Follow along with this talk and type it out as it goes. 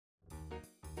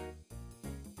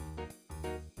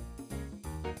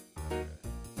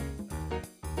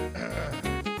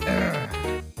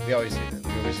We always do that.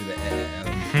 We always do the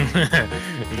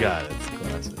You got it. It's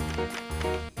classic.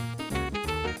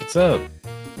 What's up,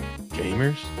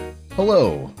 gamers?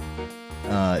 Hello,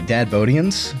 Dad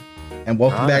Bodians, and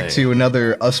welcome back to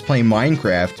another us playing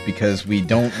Minecraft because we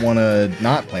don't want to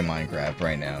not play Minecraft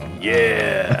right now.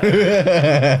 Yeah.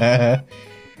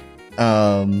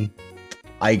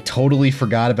 I totally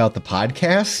forgot about the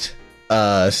podcast,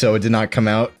 so it did not come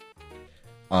out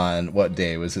on what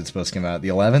day was it supposed to come out? The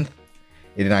 11th?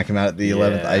 It did not come out the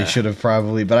 11th. I should have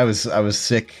probably, but I was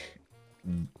sick.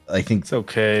 I think it's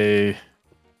okay.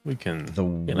 We can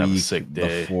have a sick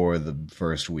day before the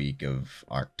first week of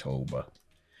October.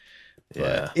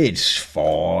 Yeah, but it's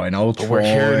fine. We're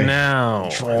here now.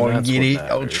 Try and get it.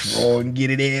 I'll try and get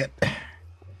it out.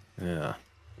 Yeah,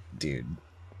 dude.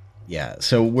 Yeah.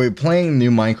 So we're playing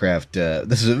new Minecraft.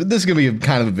 This is gonna be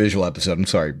kind of a visual episode. I'm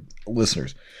sorry,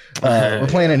 listeners. We're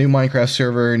playing a new Minecraft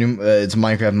server. It's a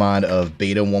Minecraft mod of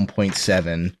beta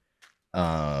 1.7.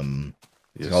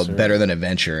 It's called Better Than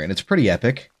Adventure, and it's pretty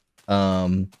epic.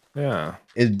 Yeah,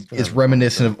 it's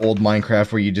reminiscent of old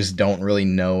Minecraft where you just don't really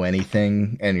know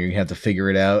anything and you have to figure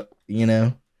it out, you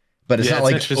know. But it's not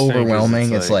like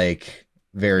overwhelming. It's like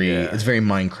very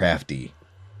Minecrafty,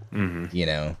 you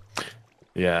know.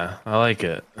 Yeah, I like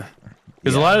it.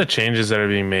 There's a lot of changes that are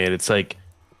being made. It's like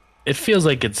it feels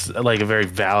like it's like a very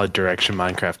valid direction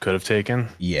Minecraft could have taken.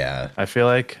 Yeah, I feel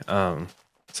like. So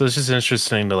it's just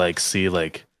interesting to like see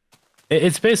like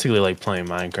it's basically like playing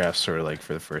Minecraft sort of like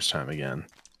for the first time again.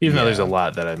 Even though there's a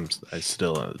lot that I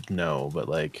still know, but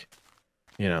like,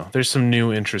 you know, there's some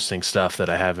new interesting stuff that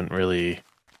I haven't really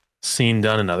seen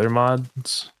done in other mod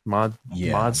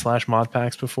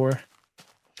packs before,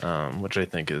 which I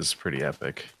think is pretty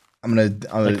epic. I'm gonna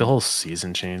like the whole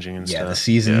season changing and stuff. Yeah, the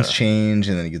seasons change,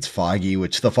 and then it gets foggy,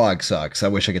 which the fog sucks. I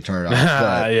wish I could turn it off.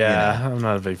 But, yeah, you know. I'm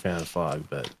not a big fan of fog,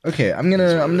 but okay, I'm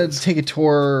gonna take a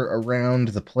tour around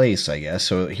the place, I guess.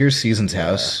 So here's Season's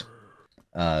house.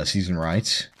 Season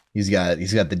writes. He's got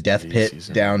the death pit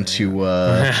down to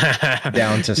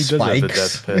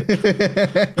spikes.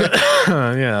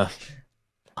 Yeah.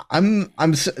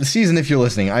 I'm Season, if you're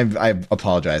listening, I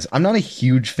apologize. I'm not a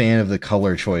huge fan of the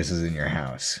color choices in your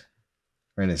house.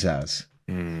 Or in his house.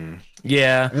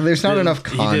 Yeah. I mean, there's not enough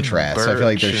contrast. So I feel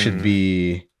like there should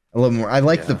be a little more. I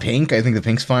like the pink. I think the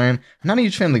pink's fine. I'm not a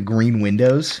huge fan of the green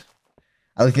windows.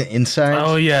 I like the inside.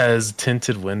 Oh yeah, it's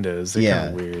tinted windows. They're kind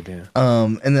of weird, yeah.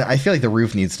 And then I feel like the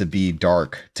roof needs to be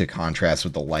dark to contrast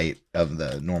with the light of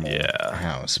the normal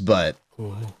house. But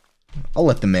I'll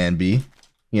let the man be.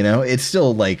 You know, it's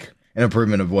still like an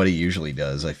improvement of what he usually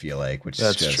does. I feel like, which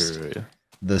is just true,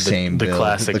 the same build,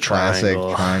 classic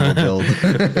triangle build.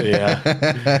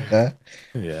 Yeah,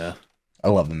 yeah. I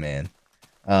love the man.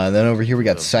 Then over here we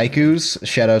got Saikus.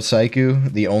 Shout out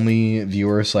Saiku, the only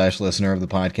viewer / listener of the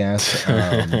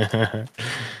podcast.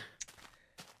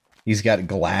 He's got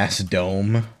glass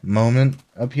dome moment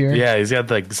up here. Yeah, he's got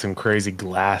like some crazy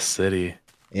glass city.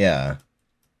 Yeah.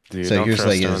 Dude, so here's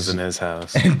like stones in his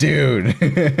house. Dude.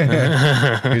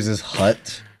 Here's his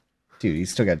hut. Dude,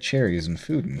 he's still got cherries and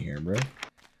food in here, bro.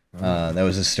 That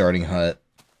was his starting hut.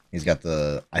 He's got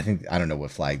I don't know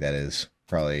what flag that is.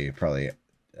 Probably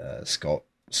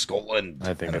Scotland.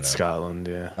 I think it's Scotland,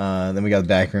 yeah. Then we got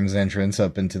the backrooms entrance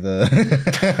up into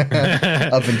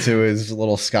up into his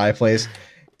little sky place.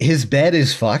 His bed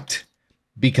is fucked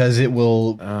because it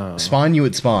will spawn you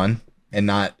at spawn and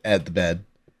not at the bed.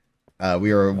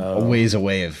 We are a ways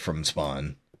away from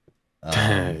spawn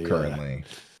currently.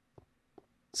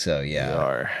 So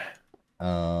yeah. We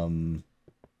are.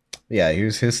 Yeah,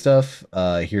 here's his stuff.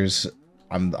 Here's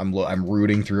I'm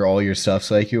rooting through all your stuff,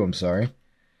 Psycho. I'm sorry.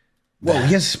 Whoa,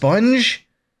 he has sponge?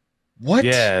 What?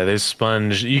 Yeah, there's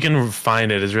sponge. You can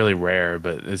find it. It's really rare,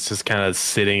 but it's just kind of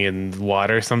sitting in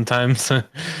water sometimes. I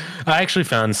actually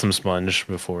found some sponge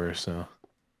before, so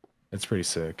it's pretty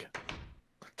sick.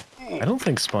 I don't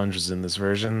think sponge is in this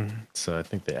version, so I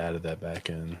think they added that back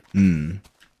in.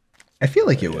 I feel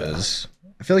like it was.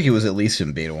 I feel like it was at least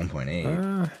in beta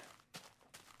 1.8.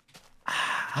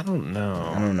 I don't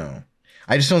know.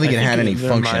 I just don't think it had any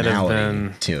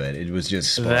functionality to it. It was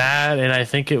just sponge. That, and I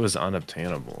think it was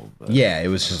unobtainable. But yeah, it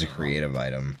was just a creative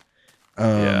item.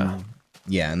 Yeah,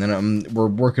 and then we're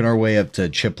working our way up to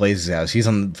Chip Blaze's house. He's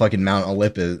on fucking Mount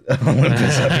Olympus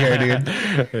up here, dude.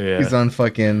 Yeah. He's on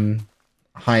fucking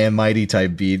high and mighty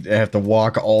type beat. I have to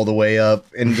walk all the way up,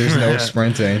 and there's no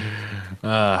sprinting.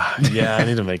 Yeah, I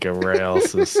need to make a rail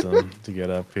system to get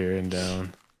up here and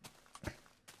down.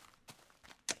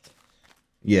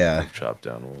 Yeah. Chop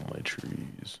down all my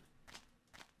trees.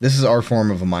 This is our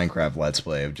form of a Minecraft Let's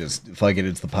Play of just, fuck it,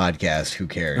 it's the podcast, who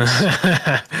cares?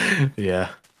 Yeah.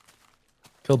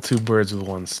 Killed two birds with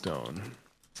one stone,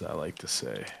 as I like to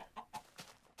say.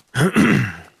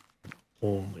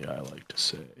 Only I like to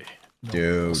say. No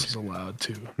one else is allowed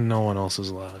to. No one else is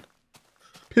allowed.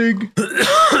 Pig.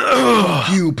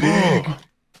 You pig.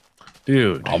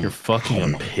 Dude, you're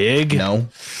fucking a pig? No.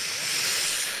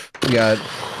 We got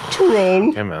troll.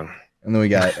 Okay, man. And then we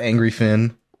got Angry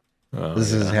Finn.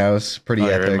 This is his house. Pretty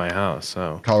epic. You're in my house.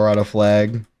 Oh. Colorado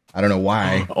flag. I don't know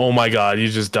why. Oh my god, you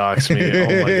just doxed me. Oh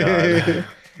my god.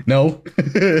 No.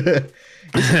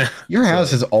 Your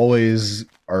houses always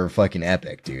are fucking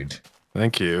epic, dude.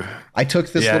 Thank you. I took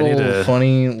this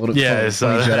funny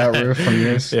jet-out roof from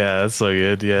yours. Yeah, that's so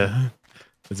good. Yeah.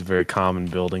 It's a very common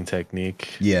building technique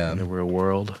in the real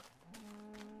world.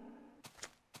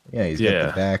 Yeah, he's got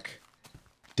the back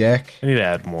deck. I need to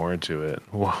add more to it.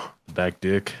 Whoa, the back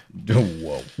dick.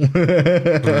 Whoa.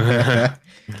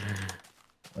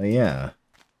 Well, yeah.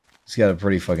 He's got a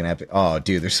pretty fucking epic... Oh,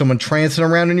 dude, there's someone prancing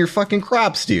around in your fucking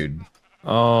crops, dude.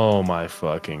 Oh my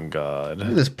fucking god. Look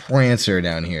at this prancer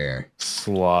down here.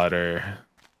 Slaughter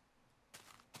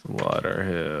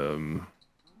him.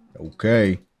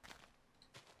 Okay.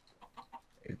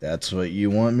 If that's what you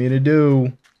want me to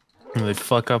do. They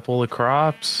fuck up all the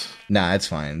crops? Nah, it's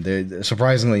fine.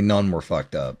 Surprisingly, none were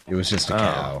fucked up. It was just a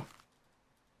cow.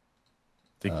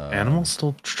 Do animals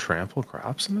still trample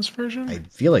crops in this version? I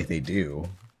feel like they do.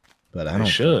 But I don't... They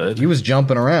should. He was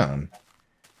jumping around.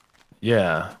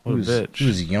 Yeah, what a bitch. He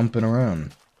was yumping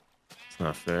around. It's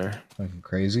not fair. Fucking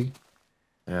crazy.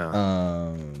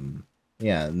 Yeah.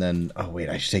 Yeah, and then... Oh, wait,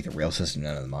 I should take the rail system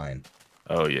down to the mine.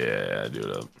 Oh, yeah, do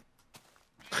it up.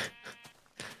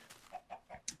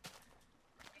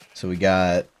 So he's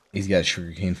got a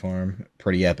sugarcane farm.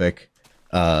 Pretty epic.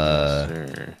 Yes,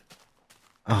 sir.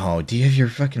 Oh, do you have your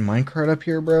fucking minecart up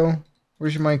here, bro?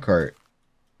 Where's your minecart?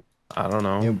 I don't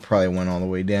know. It probably went all the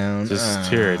way down.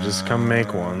 Just come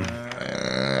make one.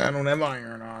 I don't have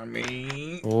iron on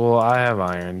me. Well, I have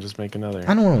iron. Just make another.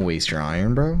 I don't want to waste your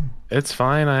iron, bro. It's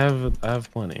fine. I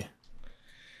have plenty.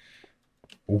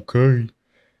 Okay.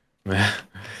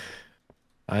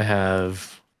 I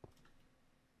have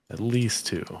at least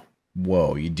 2.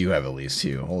 Whoa, you do have at least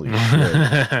 2. Holy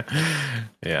shit.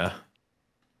 Yeah.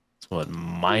 That's what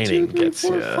mining gets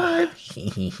you. No,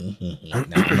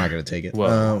 I'm not going to take it.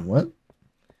 What?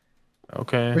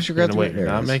 Okay. Where's your graduate? Wait, you're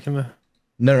not making the...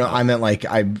 No, I meant like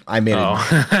I made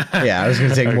it. Yeah, I was going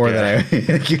to take more than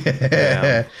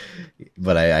I...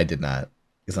 But I did not.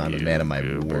 Because I'm a man of my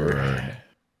word.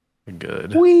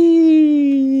 Good.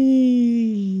 Whee!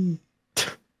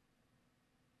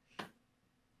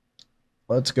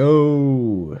 Let's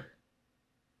go.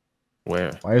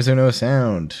 Where? Why is there no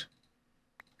sound?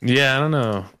 Yeah, I don't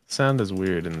know. Sound is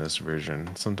weird in this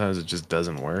version. Sometimes it just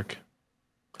doesn't work.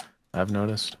 I've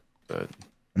noticed, but...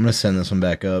 I'm going to send this one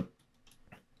back up.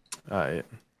 Alright.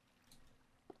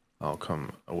 I'll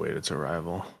come await its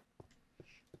arrival.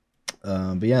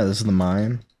 But yeah, this is the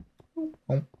mine.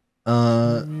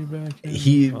 We're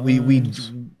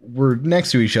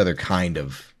next to each other, kind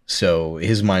of. So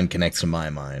his mine connects to my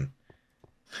mine.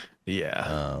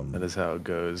 Yeah, that is how it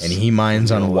goes. And he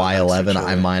mines on Y11.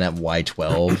 I mine at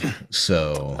Y12.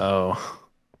 So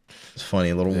it's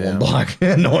funny, little one block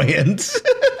annoyance.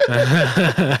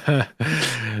 That's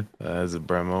a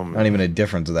bright moment. Not even a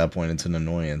difference at that point. It's an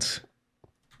annoyance.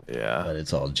 Yeah, but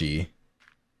it's all G.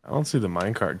 I don't see the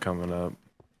minecart coming up.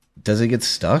 Does it get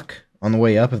stuck on the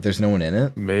way up if there's no one in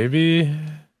it? Maybe.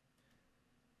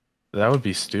 That would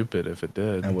be stupid if it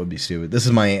did. That would be stupid. This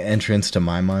is my entrance to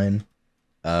my mine.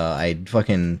 I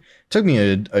fucking took me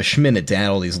a minute to add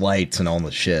all these lights and all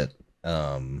the shit.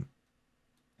 Have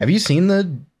you seen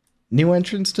the new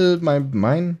entrance to my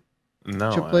mine?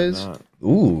 No, I have not.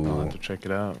 Ooh, I'll have to check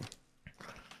it out.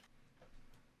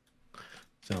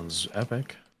 Sounds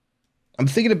epic. I'm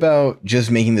thinking about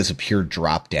just making this a pure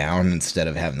drop down instead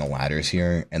of having the ladders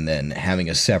here, and then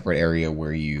having a separate area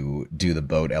where you do the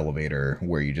boat elevator,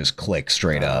 where you just click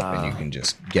straight up and you can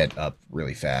just get up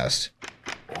really fast.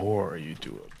 Or you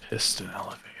do a piston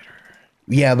elevator.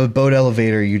 Yeah, but boat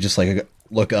elevator, you just like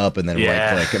look up and then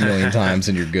right click a million times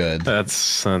and you're good.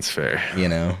 That's fair. You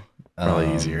know,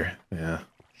 probably easier. Yeah.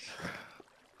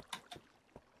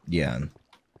 Yeah.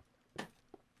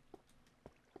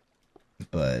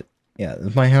 But yeah,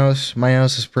 my house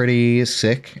is pretty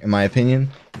sick in my opinion.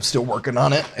 I'm still working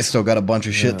on it. I still got a bunch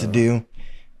of shit to do.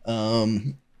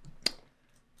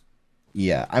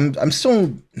 Yeah, I'm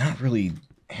still not really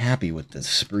happy with the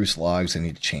spruce logs. I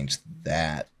need to change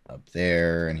that up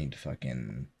there. I need to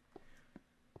fucking...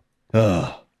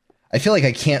 I feel like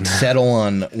I can't settle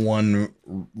on one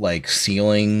like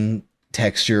ceiling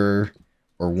texture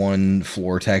or one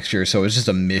floor texture. So it's just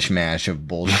a mishmash of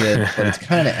bullshit, but it's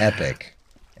kind of epic,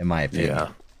 in my opinion. Yeah.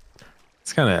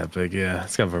 It's kind of epic, yeah.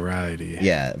 It's got variety.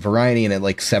 Yeah, variety, and it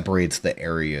like separates the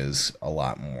areas a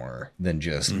lot more than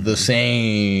just the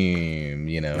same,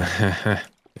 you know.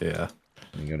 Yeah.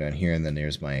 You go down here, and then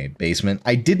there's my basement.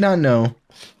 I did not know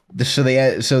this.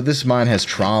 So this mod has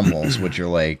trommels, which are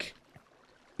like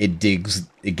it gets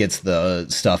the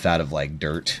stuff out of like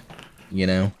dirt, you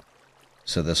know.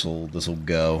 So this will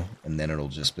go, and then it'll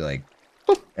just be like,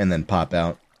 boop, and then pop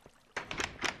out.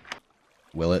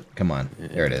 Will it? Come on,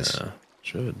 there it is.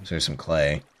 Should. So there's some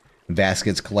clay.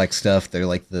 Baskets collect stuff. They're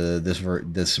like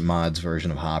this mod's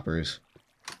version of hoppers.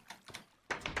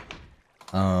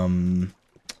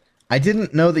 I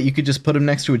didn't know that you could just put them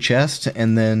next to a chest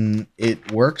and then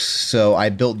it works. So I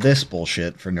built this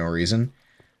bullshit for no reason.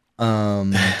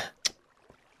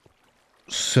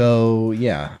 So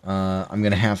yeah, I'm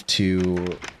gonna have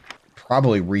to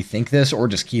probably rethink this or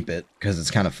just keep it because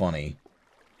it's kind of funny.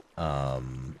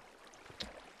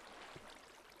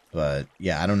 But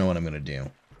yeah, I don't know what I'm gonna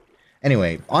do.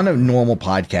 Anyway, on a normal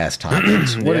podcast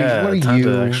topics, what are you?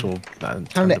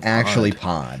 Time to actually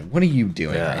pod. What are you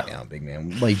doing right now, big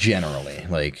man? Like generally,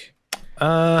 like.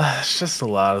 It's just a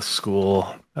lot of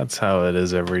school. That's how it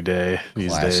is every day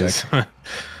these days. But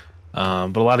a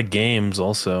lot of games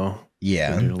also.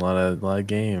 Yeah, a lot of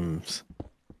games.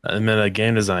 I'm in a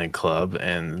game design club,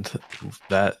 and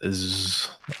that is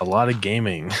a lot of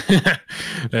gaming.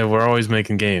 And we're always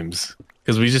making games.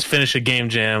 Because we just finished a game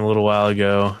jam a little while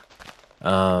ago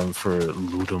for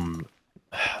Ludum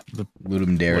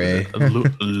Dare.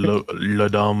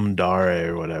 Ludum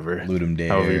Dare or whatever. Ludum Dare.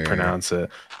 However you pronounce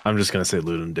it. I'm just going to say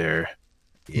Ludum Dare.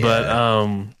 Yeah. But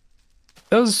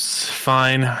it was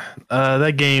fine.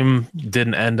 That game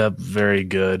didn't end up very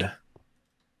good.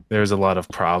 There was a lot of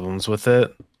problems with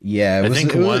it. Yeah, it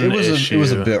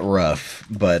was a bit rough,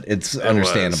 but it's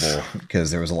understandable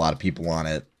because there was a lot of people on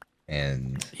it.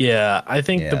 And yeah, I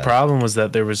think the problem was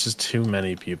that there was just too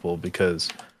many people because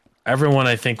everyone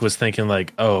I think was thinking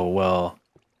like, oh, well,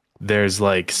 there's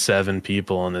like 7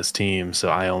 people on this team, so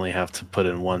I only have to put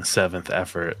in 1/7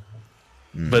 effort.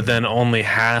 But then only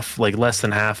half, like less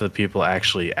than half of the people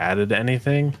actually added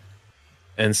anything.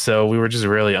 And so we were just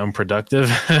really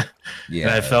unproductive. Yeah.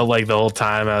 And I felt like the whole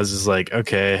time I was just like,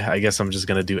 okay, I guess I'm just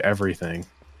going to do everything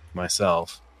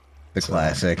myself. The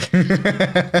classic.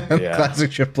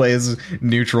 Classic ship plays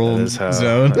neutral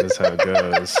zone. That is how it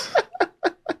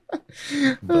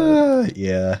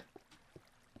goes.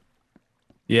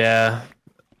 Yeah.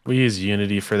 We use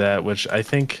Unity for that, which I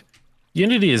think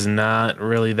Unity is not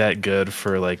really that good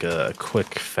for like a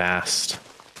quick, fast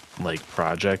like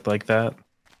project like that,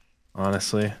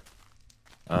 honestly.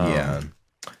 Yeah.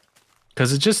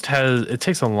 Because it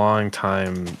takes a long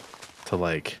time to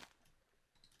like,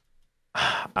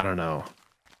 I don't know,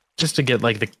 just to get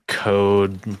like the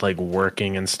code like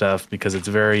working and stuff because it's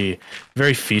very,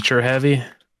 very feature heavy.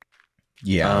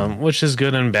 Yeah. Which is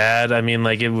good and bad. I mean,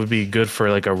 like it would be good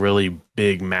for like a really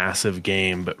big, massive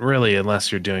game, but really,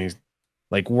 unless you're doing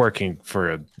like working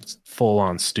for a full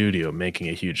on studio, making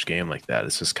a huge game like that,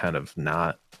 it's just kind of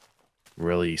not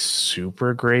really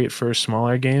super great for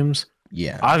smaller games.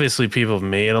 Yeah. Obviously, people have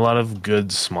made a lot of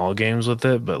good small games with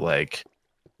it, but like,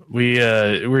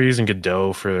 we're using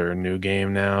Godot for our new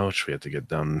game now, which we have to get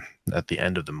done at the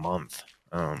end of the month.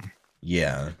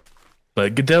 Yeah.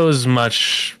 But Godot is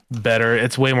much better.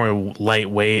 It's way more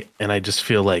lightweight, and I just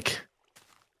feel like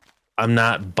I'm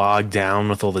not bogged down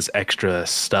with all this extra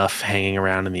stuff hanging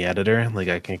around in the editor. Like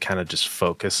I can kind of just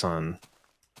focus on,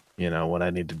 what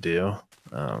I need to do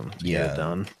to get it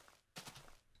done.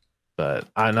 But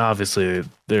obviously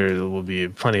there will be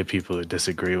plenty of people who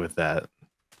disagree with that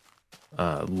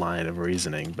line of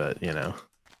reasoning, but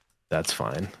that's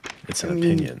fine. It's an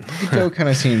opinion. Godot kind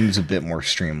of seems a bit more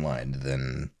streamlined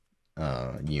than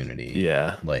Unity.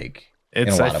 Yeah, like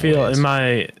I feel in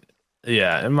my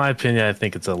opinion, I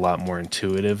think it's a lot more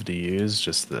intuitive to use.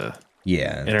 Just the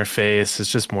interface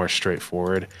is just more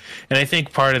straightforward, and I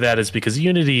think part of that is because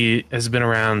Unity has been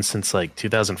around since like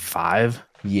 2005.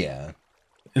 Yeah,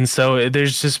 and so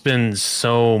there's just been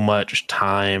so much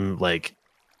time, like.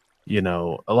 A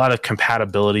lot of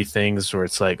compatibility things where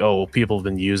it's like, oh, people have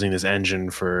been using this engine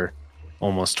for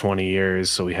almost 20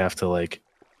 years, so we have to like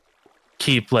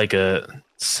keep like a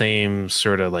same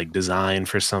sort of like design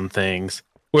for some things.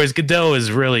 Whereas Godot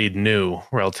is really new,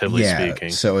 relatively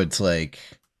speaking. So it's like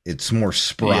it's more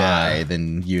spry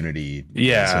than Unity.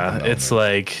 Yeah, it's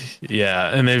like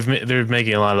and they're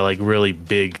making a lot of like really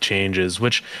big changes,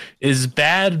 which is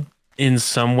bad in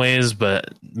some ways,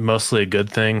 but mostly a good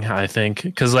thing, I think.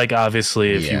 Because like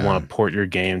obviously, if you want to port your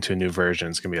game to a new version,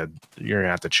 it's gonna be you're gonna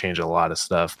have to change a lot of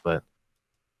stuff. But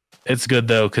it's good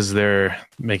though because they're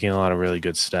making a lot of really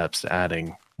good steps,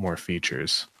 adding more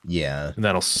features. Yeah, and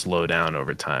that'll slow down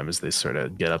over time as they sort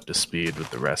of get up to speed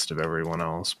with the rest of everyone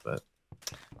else. But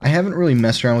I haven't really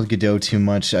messed around with Godot too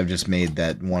much. I've just made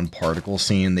that one particle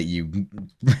scene that you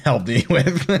helped me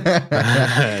with.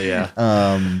 Yeah.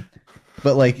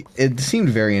 But like it seemed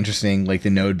very interesting. Like the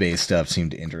node-based stuff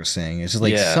seemed interesting. It's just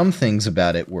like some things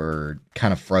about it were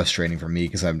kind of frustrating for me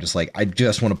because I'm just like I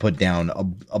just want to put down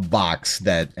a box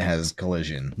that has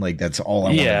collision. Like that's all I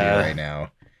want to do right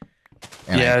now.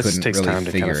 And it takes really time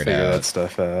to kind of figure that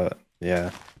stuff out.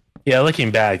 Yeah. Looking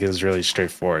back, it was really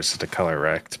straightforward. It's just a color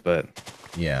rect, but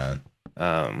now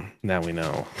we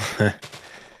know.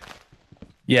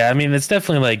 Yeah, I mean, it's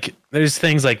definitely like there's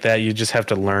things like that. You just have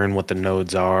to learn what the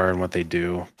nodes are and what they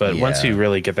do. But once you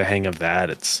really get the hang of that,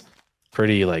 it's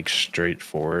pretty like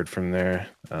straightforward from there.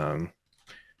 And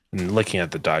looking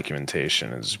at the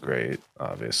documentation is great.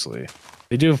 Obviously,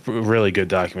 they do really good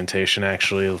documentation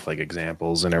actually, with like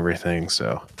examples and everything.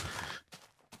 So,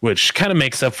 which kind of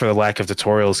makes up for the lack of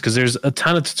tutorials because there's a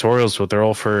ton of tutorials, but they're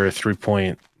all for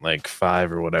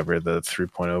 3.5 or whatever, the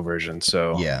 3.0 version.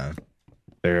 So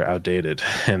they're outdated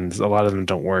and a lot of them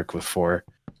don't work with 4.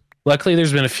 Luckily,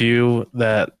 there's been a few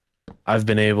that I've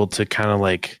been able to kind of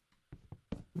like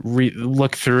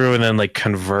look through and then like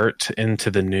convert into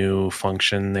the new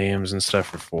function names and stuff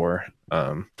for 4.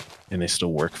 And they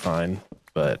still work fine.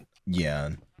 But you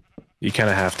kind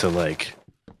of have to like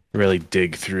really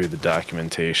dig through the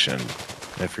documentation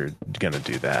if you're going to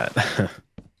do that.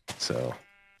 So,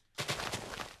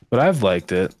 but I've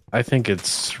liked it. I think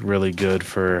it's really good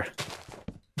for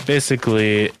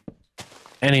basically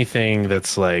anything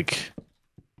that's like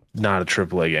not a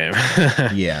AAA game.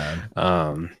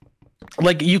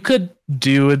 Like you could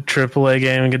do a AAA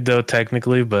game in Godot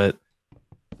technically, but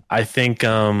I think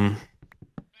definitely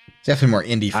more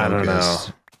indie focused. I don't know.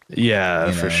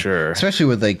 Yeah, for sure. Especially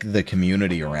with like the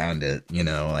community around it,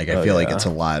 like I feel like it's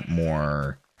a lot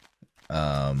more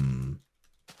I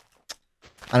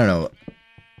don't know,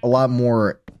 a lot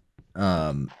more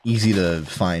easy to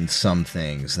find some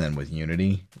things than with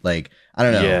Unity. Like I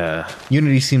don't know.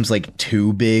 Unity seems like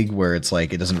too big where it's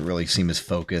like it doesn't really seem as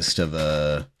focused of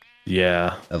a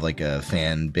like a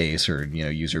fan base or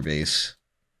user base.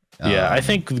 I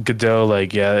think Godot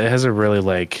like it has a really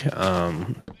like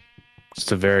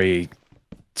just a very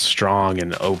strong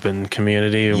and open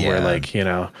community where like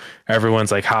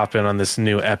everyone's like hopping on this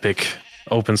new epic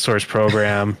open source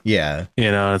program.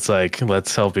 It's like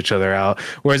let's help each other out.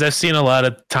 Whereas I've seen a lot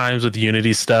of times with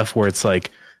Unity stuff where it's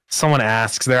like someone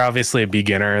asks, they're obviously a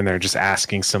beginner and they're just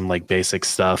asking some like basic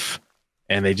stuff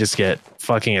and they just get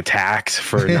fucking attacked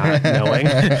for not knowing.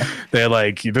 They're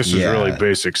like, this is really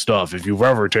basic stuff. If you've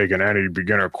ever taken any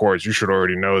beginner course, you should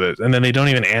already know this. And then they don't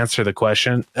even answer the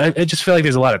question. I just feel like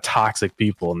there's a lot of toxic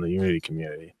people in the Unity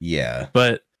community.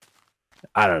 But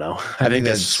I don't know. I think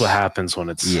that's just what happens when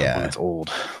it's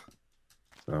old.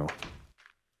 So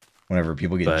whenever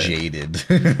people get jaded.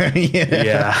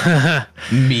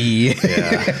 Me.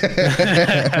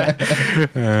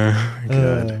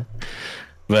 Good.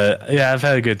 But I've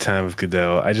had a good time with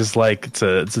Godot. I just like it's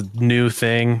a new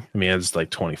thing. I mean, it's like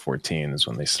 2014 is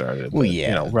when they started. Well,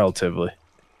 but, relatively.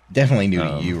 Definitely new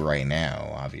to you right now,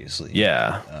 obviously.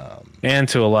 And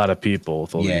to a lot of people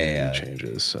with all the Unity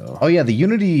changes. So. Oh yeah, the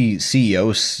Unity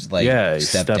CEO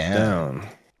stepped down.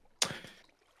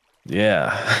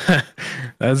 Yeah,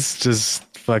 that's just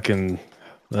fucking.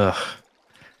 Ugh.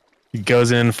 He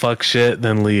goes in, fuck shit,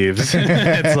 then leaves.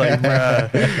 It's like,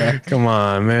 bruh, come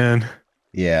on, man.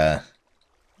 Yeah,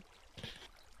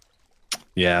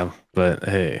 but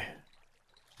hey,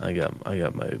 I got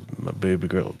my baby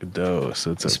girl Godot,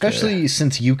 so it's especially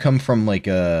since you come from a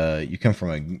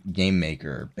game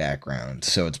maker background,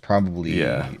 so it's probably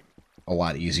a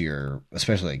lot easier,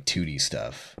 especially like 2D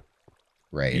stuff,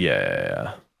 right?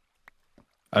 Yeah.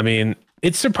 I mean,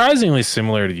 it's surprisingly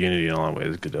similar to Unity in a lot of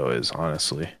ways. Godot is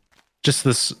honestly. Just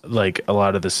this, like a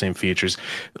lot of the same features.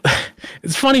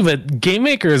 It's funny, but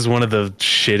GameMaker is one of the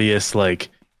shittiest. Like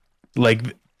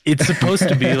it's supposed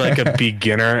to be like a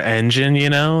beginner engine,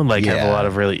 have a lot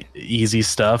of really easy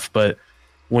stuff. But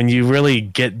when you really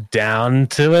get down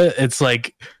to it, it's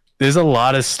like there's a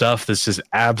lot of stuff that's just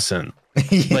absent.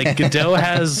 Like Godot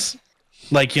has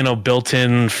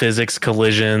built-in physics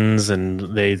collisions,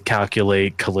 and they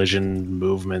calculate collision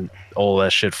movement, all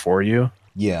that shit for you.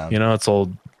 It's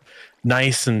all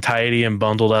nice and tidy and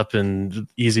bundled up and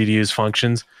easy to use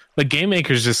functions. But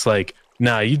GameMaker's just like,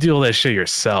 Nah, you do all that shit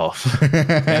yourself.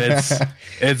 And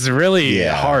it's really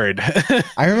hard.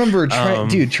 I remember trying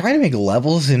to make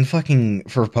levels in fucking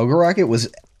for Pogo Rocket was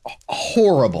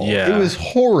horrible. Yeah. It was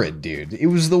horrid, dude. It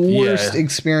was the worst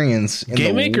experience in Game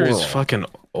the Maker world. is fucking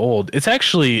old. It's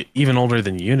actually even older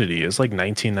than Unity. It's like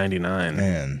 1999.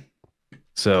 Man.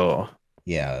 So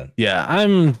yeah,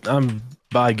 I'm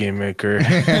by Game Maker.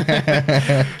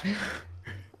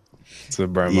 It's a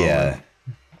bright moment.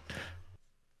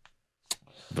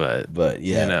 But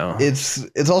yeah, you know,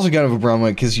 it's also kind of a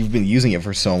problem because you've been using it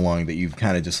for so long that you've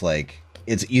kind of just like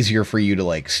it's easier for you to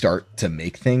like start to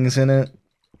make things in it.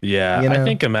 Yeah, you know? I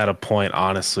think I'm at a point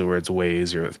honestly where it's way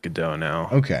easier with Godot now.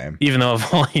 Okay, even though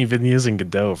I've only been using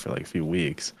Godot for like a few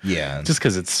weeks. Yeah, just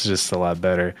because it's just a lot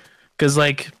better. Because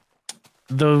like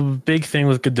the big thing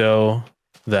with Godot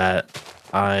that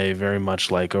I very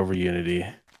much like over Unity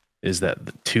is that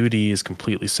the 2D is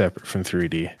completely separate from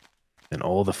 3D, and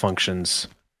all the functions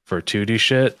for 2D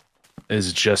shit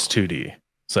is just 2D.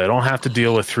 So I don't have to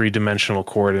deal with 3-dimensional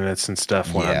coordinates and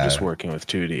stuff when I'm just working with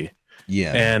 2D.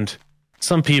 Yeah. And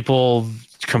some people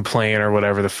complain or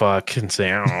whatever the fuck and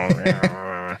say,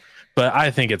 oh, but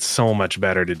I think it's so much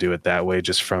better to do it that way,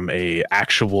 just from a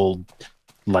actual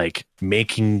like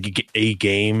making a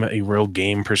real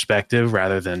game perspective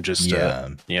rather than just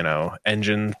a, you know,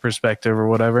 engine perspective or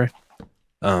whatever.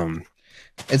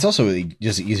 It's also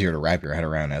just easier to wrap your head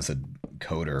around as a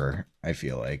coder, I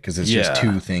feel like, because it's just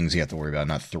 2 things you have to worry about,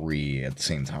 not 3 at the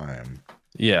same time.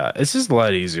 Yeah, it's just a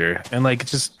lot easier and like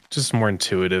just more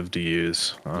intuitive to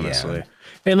use, honestly.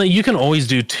 And like you can always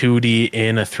do 2D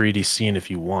in a 3D scene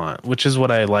if you want, which is what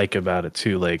I like about it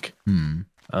too. Like,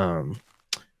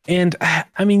 and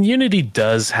I mean, Unity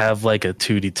does have like a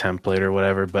 2D template or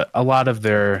whatever, but a lot of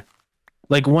their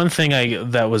like one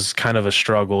thing that was kind of a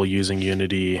struggle using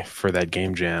Unity for that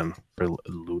game jam for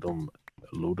Ludum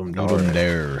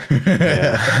Dare.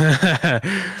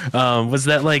 Was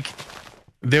that like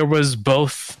there was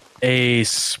both a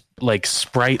like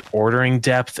sprite ordering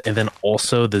depth and then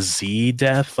also the Z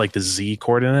depth, like the Z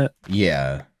coordinate.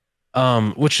 Yeah.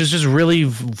 Which is just really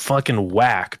fucking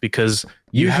whack because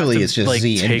usually it's just like,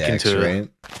 Z index, right?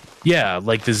 Yeah,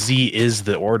 like the Z is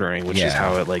the ordering, which is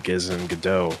how it like is in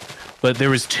Godot. But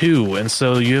there was 2, and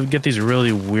so you get these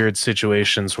really weird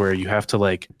situations where you have to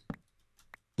like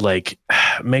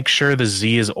make sure the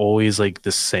Z is always like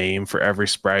the same for every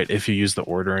sprite if you use the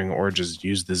ordering or just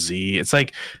use the Z. It's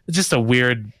like it's just a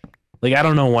weird, like I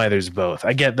don't know why there's both.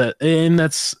 I get that, and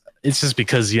it's just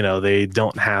because, you know, they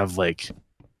don't have like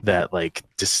that like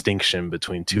distinction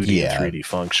between 2D and 3D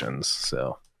functions.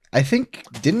 So I think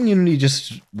didn't Unity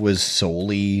just was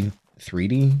solely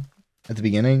 3D at the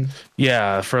beginning?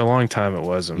 Yeah, for a long time it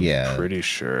was. I'm pretty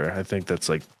sure. I think that's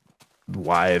like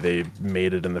why they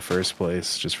made it in the first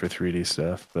place, just for 3D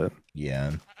stuff. But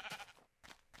yeah,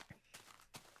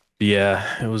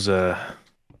 it was I'm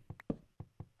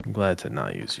glad to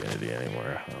not use Unity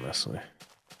anymore, honestly.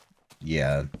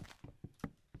 Yeah,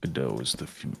 Godot is the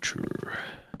future.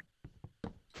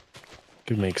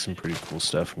 Could make some pretty cool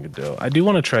stuff in Godot. I do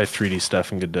want to try 3D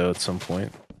stuff in Godot at some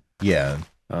point. Yeah.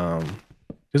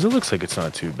 Because it looks like it's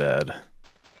not too bad.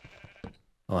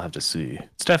 I'll have to see.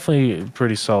 It's definitely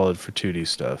pretty solid for 2D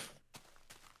stuff.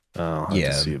 I'll have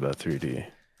to see about 3D.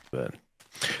 But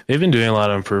they've been doing a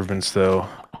lot of improvements though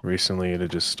recently to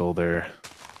just stole their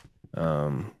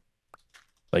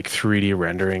like 3D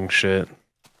rendering shit.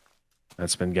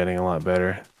 That's been getting a lot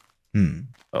better.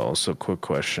 Also, quick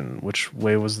question. Which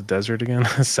way was the desert again?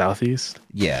 Southeast?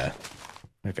 Yeah.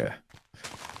 Okay.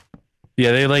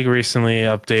 Yeah, they like recently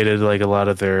updated like a lot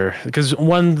of their, because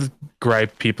one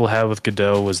gripe people have with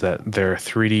Godot was that their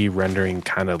 3D rendering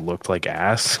kind of looked like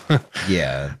ass.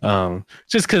 Yeah.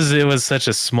 Just because it was such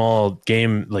a small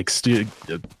game, like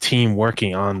team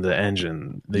working on the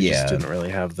engine, they just didn't really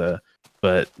have the.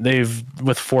 But they've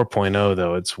with 4.0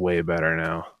 though, it's way better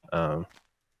now.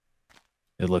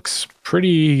 It looks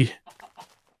pretty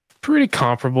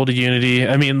comparable to Unity.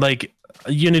 I mean, like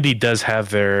Unity does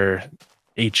have their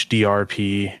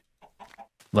HDRP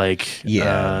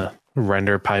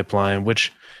render pipeline,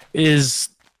 which is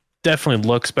definitely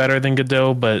looks better than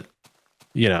Godot, but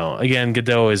you know, again,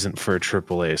 Godot isn't for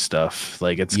AAA stuff.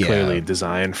 Like it's clearly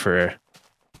designed for,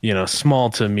 you know,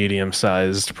 small to medium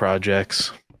sized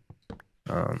projects.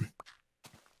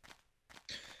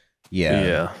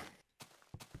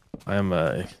 I'm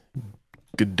a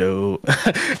Godot.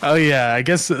 Oh yeah, I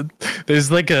guess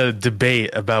there's like a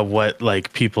debate about what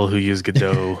like people who use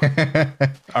Godot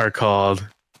are called.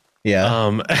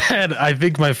 Yeah. And I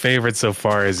think my favorite so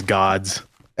far is Gods.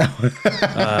 Or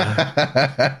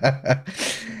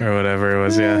whatever it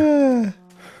was, yeah.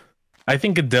 I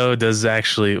think Godot does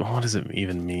actually. What does it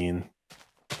even mean?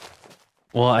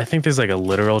 Well, I think there's like a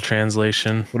literal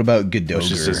translation. What about Godogre?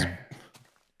 Which is just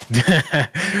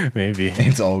maybe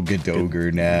it's all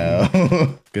Godogre now.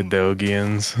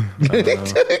 Godogians.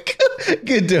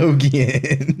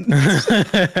 Godogians.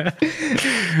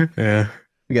 Yeah.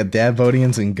 We got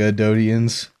Dabodians and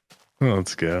Gododians. Well,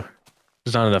 let's go.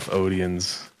 There's not enough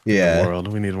Odians in the world.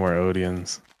 We need more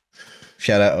Odians.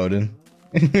 Shout out Odin.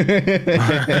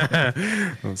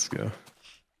 Let's go.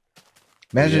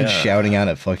 Imagine shouting out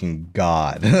at fucking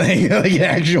God. like an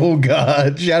actual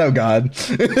God. Shadow God.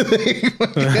 That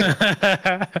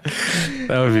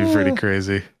would be pretty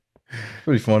crazy.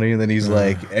 Pretty funny. And then he's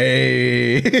like,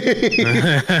 hey.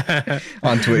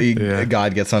 On Twitter.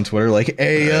 God gets on Twitter like,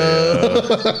 hey,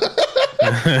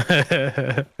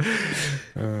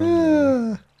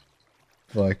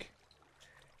 fuck.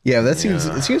 Yeah,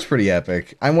 it seems pretty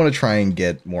epic. I want to try and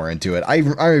get more into it. I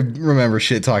remember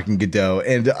shit talking Godot,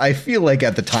 and I feel like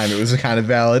at the time it was kind of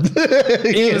valid.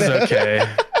 It was okay.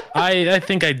 I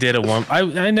think I did it one.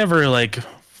 I never like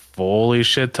fully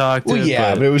shit talked. Well,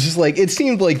 yeah, but it was just like it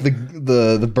seemed like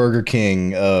the Burger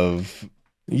King of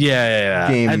game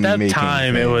at that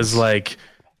time. Things. It was like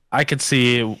I could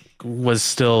see it was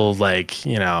still like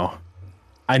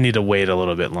I need to wait a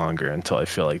little bit longer until I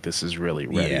feel like this is really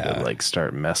ready to like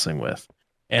start messing with.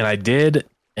 And I did,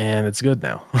 and it's good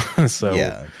now.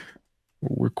 So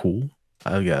we're cool.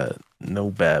 I got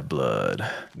no bad blood.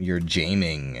 You're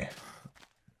jaming.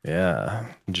 Yeah,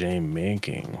 jam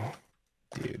making.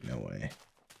 Dude, no way.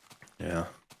 Yeah.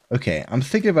 Okay, I'm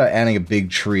thinking about adding a big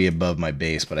tree above my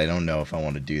base, but I don't know if I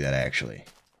want to do that actually.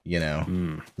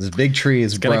 This big tree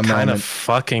is gonna kind of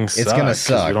fucking suck. It's gonna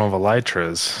suck. We don't have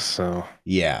elytras, so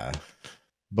yeah.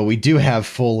 But we do have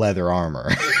full leather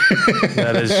armor.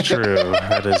 That is true.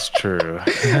 That is true.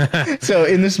 So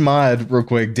in this mod, real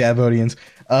quick, Dabodians,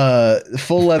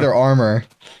 full leather armor,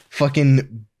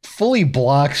 fucking fully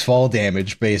blocks fall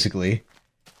damage, basically.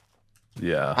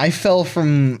 Yeah. I fell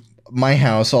from my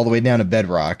house all the way down to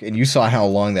bedrock, and you saw how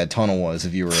long that tunnel was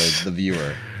if you were the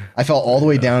viewer. I fell all the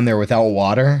way down there without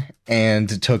water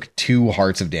and took 2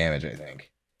 hearts of damage, I think.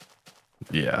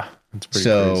 Yeah, it's pretty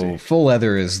crazy. Full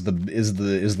leather is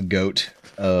the goat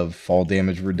of fall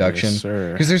damage reduction. Yes,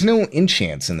 sir. Because there's no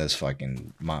enchants in this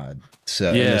fucking mod.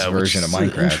 So in this version of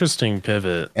Minecraft. Interesting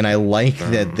pivot. And I like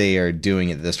that they are doing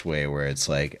it this way where it's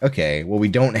like, okay, well we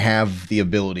don't have the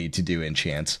ability to do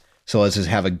enchants, so let's just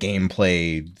have a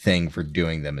gameplay thing for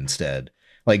doing them instead.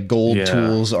 Like gold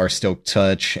tools are still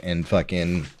touch and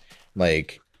fucking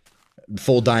like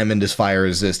full diamond is fire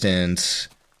resistance,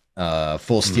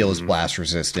 full steel is blast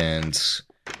resistance,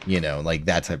 like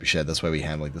that type of shit. That's why we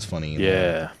have like this funny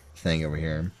thing over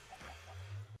here.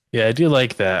 Yeah, I do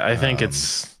like that. I think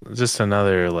it's just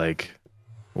another like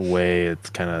way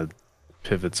it kind of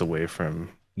pivots away from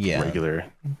regular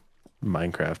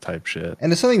Minecraft type shit.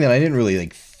 And it's something that I didn't really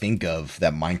like think of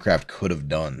that Minecraft could have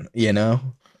done,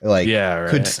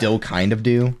 could still kind of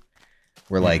do.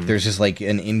 Where like there's just like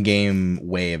an in-game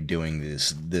way of doing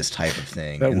this type of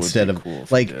thing that instead would of be cool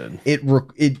like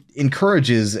it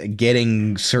encourages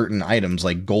getting certain items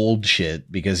like gold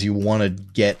shit because you want to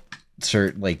get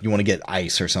you want to get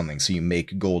ice or something, so you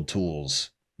make gold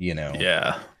tools.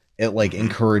 Yeah. It like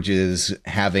encourages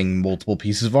having multiple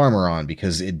pieces of armor on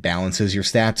because it balances your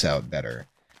stats out better.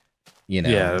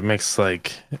 Yeah, it makes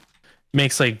like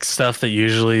stuff that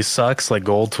usually sucks, like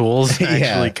gold tools,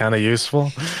 actually kind of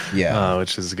useful. Yeah,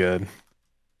 which is good.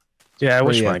 Yeah, I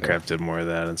wish Minecraft did more of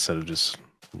that instead of just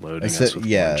loading us with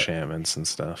more enchantments and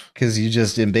stuff. Because you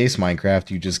just in base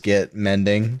Minecraft, you just get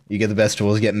mending. You get the best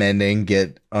tools, get mending,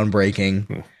 get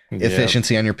unbreaking,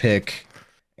 efficiency on your pick,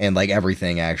 and like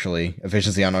everything actually,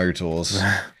 efficiency on all your tools.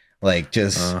 Like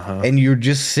just and you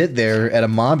just sit there at a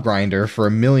mob grinder for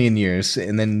 1,000,000 years,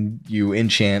 and then you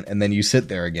enchant, and then you sit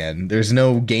there again. There's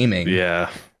no gaming. Yeah.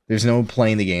 There's no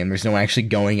playing the game. There's no actually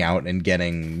going out and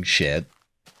getting shit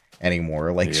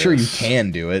anymore. Like sure you can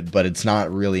do it, but it's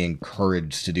not really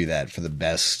encouraged to do that for the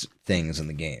best things in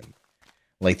the game.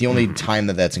 Like the only time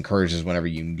that's encouraged is whenever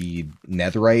you need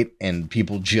netherite, and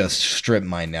people just strip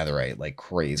mine netherite like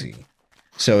crazy.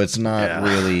 So it's not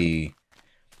really.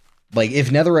 Like, if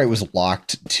netherite was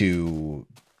locked to,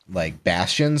 like,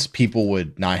 bastions, people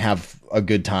would not have a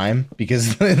good time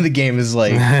because the game is,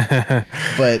 like...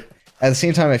 But at the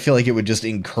same time, I feel like it would just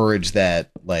encourage that,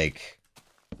 like,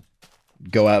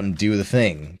 go out and do the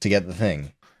thing to get the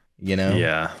thing,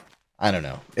 Yeah. I don't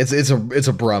know. It's a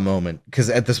bruh moment because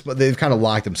they've kind of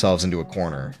locked themselves into a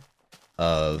corner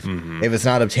of if it's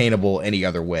not obtainable any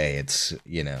other way, it's,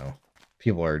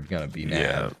 people are going to be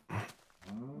mad.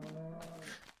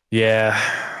 Yeah,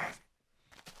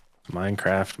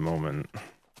 Minecraft moment.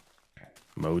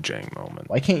 Mojang moment.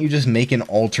 Why can't you just make an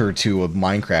altar to a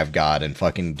Minecraft god and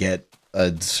fucking get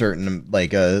a certain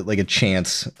like a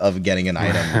chance of getting an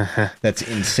item that's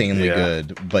insanely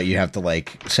good, but you have to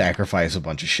like sacrifice a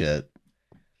bunch of shit.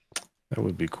 That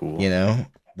would be cool. You know,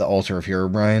 the altar of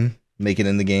Herobrine, make it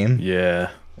in the game.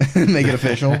 Yeah. Make it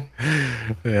official.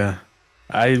 Yeah.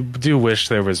 I do wish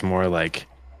there was more like,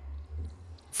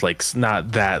 it's like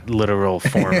not that literal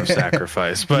form of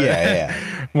sacrifice, but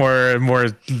more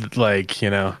like, you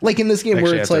know, like in this game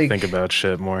where it's like think about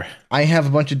shit more. I have a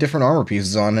bunch of different armor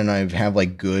pieces on, and I have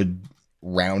like good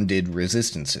rounded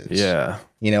resistances. Yeah,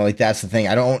 you know, like that's the thing.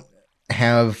 I don't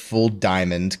have full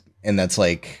diamond, and that's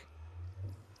like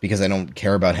because I don't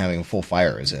care about having full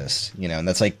fire resist. You know, and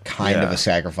that's like kind of a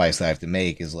sacrifice that I have to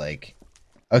make. Is like,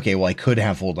 okay, well, I could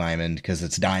have full diamond because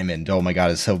it's diamond. Oh my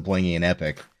god, it's so blingy and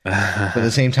epic. But at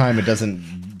the same time, it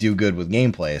doesn't do good with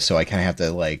gameplay, so I kind of have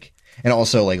to like, and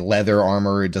also like leather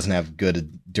armor, it doesn't have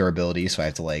good durability, so I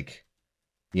have to like,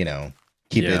 you know,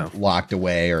 keep it locked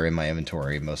away or in my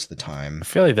inventory most of the time. I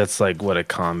feel like that's like what a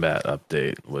combat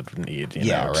update would need. You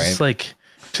know? Right. Just like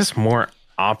more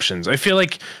options. I feel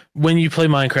like when you play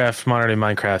Minecraft, modern day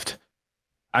Minecraft,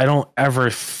 I don't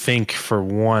ever think for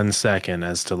 1 second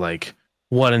as to like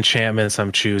what enchantments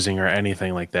I'm choosing or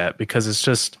anything like that, because it's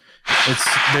just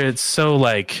it's so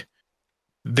like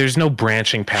there's no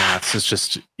branching paths. It's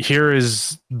just here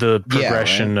is the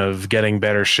progression of getting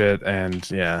better shit, and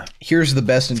here's the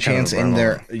best enchants in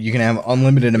there. You can have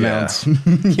unlimited amounts.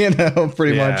 You know,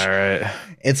 pretty much. Right.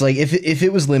 It's like if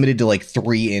it was limited to like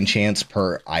 3 enchants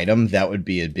per item, that would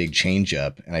be a big change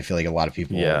up, and I feel like a lot of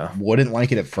people wouldn't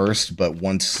like it at first, but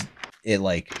once it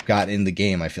like got in the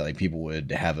game, I feel like people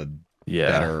would have a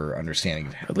better understanding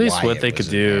of at least what they could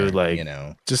do, there, like, you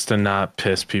know, just to not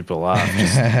piss people off.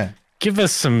 Just give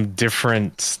us some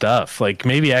different stuff, like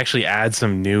maybe actually add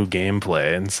some new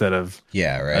gameplay instead of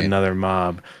another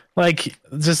mob. Like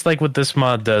just like what this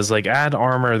mod does, like add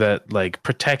armor that like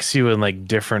protects you in like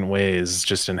different ways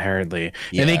just inherently.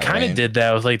 And they kind of did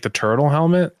that with like the turtle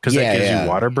helmet, because that gives you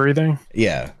water breathing.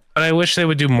 But I wish they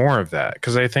would do more of that,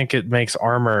 because I think it makes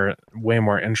armor way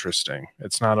more interesting.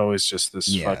 It's not always just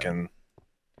this fucking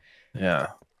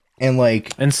and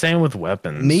like, and same with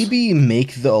weapons. Maybe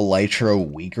make the elytra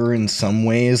weaker in some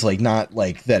ways, like not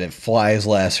like that it flies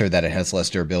less or that it has less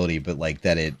durability, but like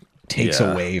that it takes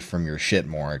away from your shit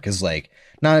more. Because like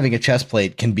not having a chest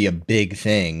plate can be a big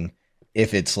thing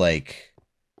if it's like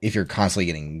if you're constantly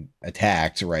getting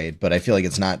attacked, right? But I feel like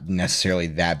it's not necessarily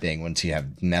that big once you have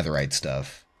netherite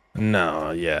stuff.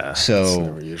 No,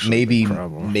 so maybe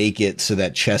make it so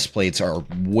that chest plates are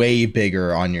way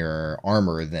bigger on your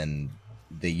armor than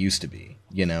they used to be,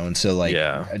 you know? And so like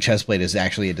a chest plate is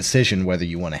actually a decision whether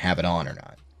you want to have it on or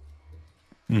not.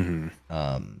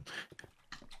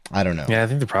 I don't know. Yeah, I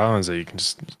think the problem is that you can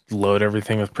just load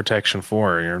everything with protection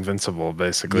 4 and you're invincible,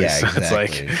 basically. Yeah, so exactly. It's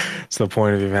like, it's the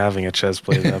point of even having a chest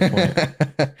plate at that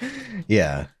point.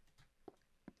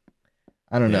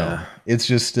 I don't know. It's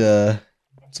just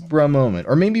it's a bruh moment.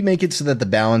 Or maybe make it so that the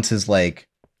balance is like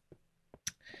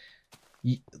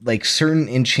certain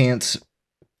enchants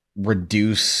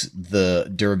reduce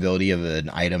the durability of an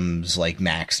item's like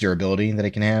max durability that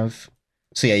it can have.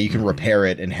 So yeah, you can repair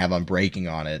it and have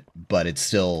unbreaking on it, but it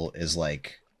still is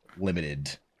like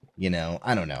limited, you know?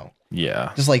 I don't know.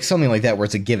 Yeah. Just like something like that where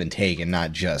it's a give and take and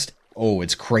not just, oh,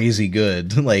 it's crazy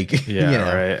good. Like, you know,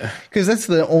 right. Because that's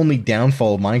the only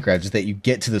downfall of Minecraft is that you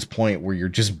get to this point where you're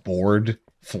just bored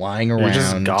flying around. You're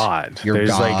just God. You're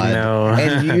God. Like no...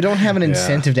 and you don't have an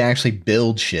incentive to actually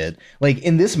build shit. Like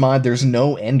in this mod, there's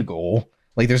no end goal.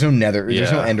 Like there's no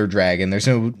there's no ender dragon, there's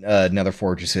no nether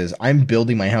fortresses. I'm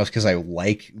building my house because I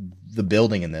like the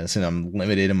building in this, and I'm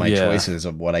limited in my choices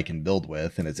of what I can build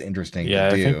with, and it's interesting to do.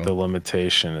 I think the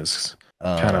limitation is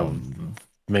kind of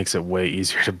makes it way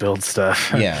easier to build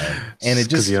stuff. And it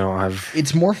just you don't have.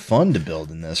 It's more fun to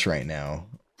build in this right now.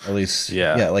 At least,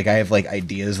 like I have like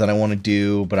ideas that I want to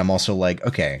do, but I'm also like,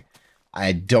 okay,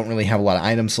 I don't really have a lot of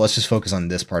items, so let's just focus on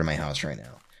this part of my house right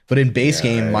now. But in base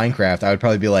game Minecraft, I would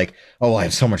probably be like, oh, I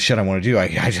have so much shit I want to do. I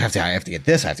have to get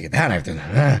this, I have to get that, I have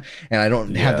to, and I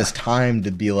don't have this time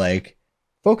to be like,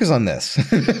 focus on this,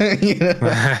 you know?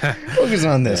 Focus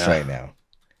on this right now,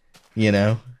 you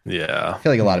know? Yeah, I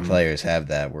feel like a lot of players have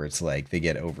that where it's like they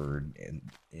get over,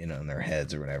 in their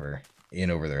heads or whatever,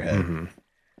 over their head,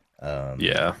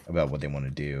 about what they want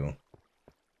to do.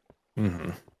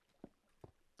 I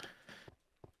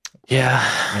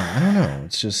don't know.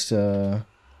 It's just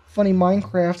funny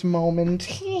Minecraft moment.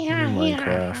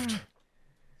 Minecraft.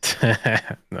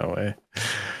 No way.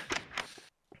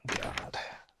 God.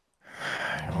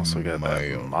 Also got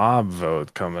that mob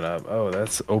vote coming up. Oh,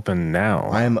 that's open now.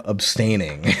 I'm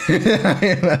abstaining. I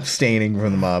am abstaining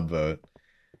from the mob vote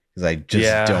because I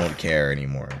just don't care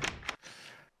anymore.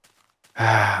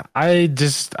 I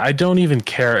don't even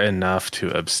care enough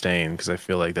to abstain because I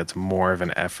feel like that's more of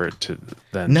an effort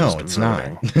than no, just it's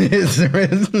voting.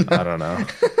 Not. I don't know.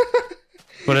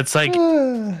 But it's like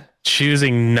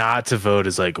choosing not to vote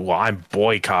is like, well, I'm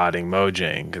boycotting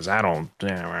Mojang because I don't.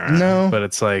 No, but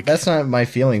it's like that's not my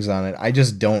feelings on it. I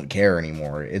just don't care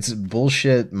anymore. It's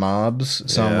bullshit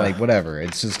mobs. So I'm like, whatever.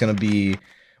 It's just gonna be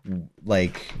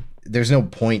like, there's no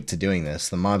point to doing this.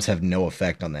 The mobs have no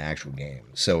effect on the actual game.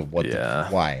 So what?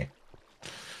 Why?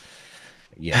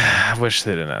 Yeah, I wish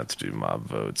they didn't have to do mob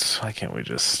votes. Why can't we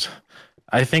just?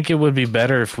 I think it would be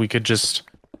better if we could just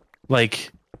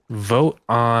like vote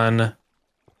on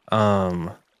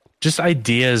just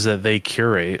ideas that they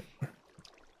curate,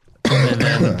 and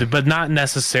then, but not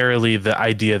necessarily the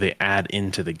idea they add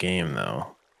into the game though.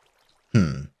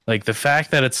 Like the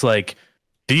fact that it's like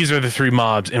these are the 3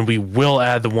 mobs and we will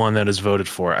add the one that is voted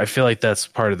for. I feel like that's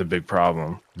part of the big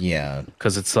problem. Yeah,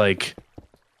 because it's like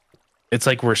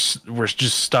we're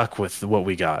just stuck with what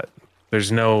we got. There's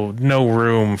no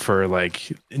room for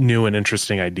like new and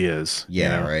interesting ideas. Yeah,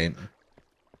 you know? Right.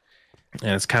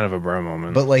 And it's kind of a bro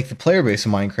moment. But like the player base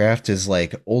of Minecraft is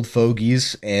like old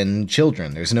fogies and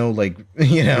children. There's no like,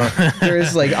 you know, there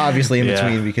is like obviously in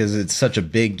between because it's such a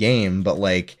big game, but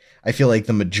like I feel like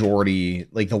the majority,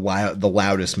 like the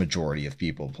loudest majority of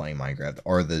people playing Minecraft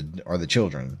are the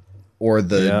children or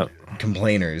the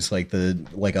complainers, like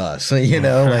us, you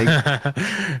know, like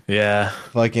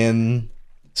fucking.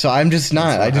 So I'm just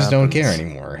not. I just don't care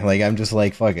anymore. Like I'm just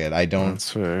like fuck it. I don't.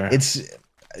 That's fair. It's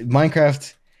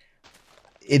Minecraft.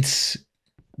 It's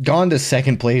gone to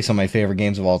second place on my favorite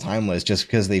games of all time list just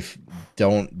because they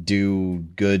don't do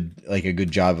a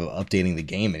good job of updating the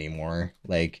game anymore.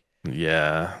 Like,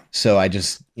 so I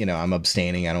just, you know, I'm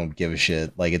abstaining. I don't give a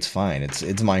shit. Like, it's fine. It's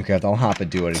Minecraft. I'll hop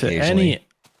into it occasionally.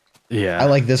 I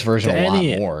like this version a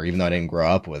lot more, even though I didn't grow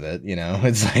up with it. You know,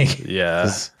 it's like,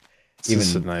 it's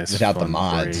even nice without the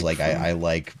mods, like I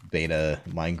like beta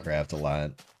Minecraft a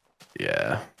lot.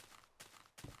 Yeah,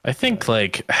 I think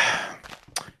like.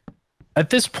 At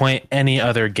this point, any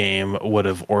other game would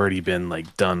have already been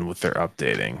like done with their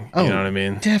updating. You know what I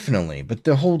mean? Definitely. But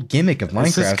the whole gimmick of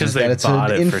Minecraft is that it's an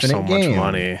infinite for so much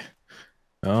money.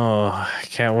 Oh, I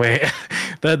can't wait.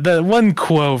 The one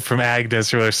quote from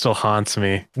Agnes really still haunts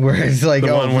me. Where it's like,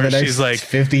 the one where she's like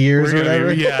 50 years or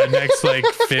whatever. Next like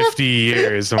 50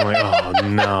 years. I'm like, oh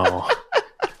no.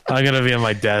 I'm gonna be on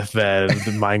my deathbed.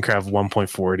 The Minecraft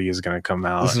 1.40 is gonna come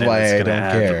out. This is why I don't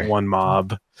care. One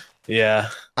mob. Yeah,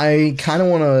 I kind of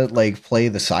want to like play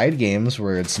the side games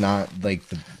where it's not like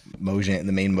the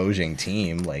main Mojang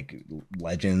team, like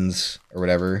Legends or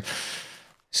whatever.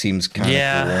 Seems kind of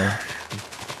cool.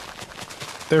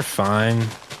 They're fine.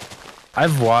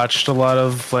 I've watched a lot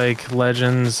of like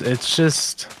Legends. It's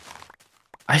just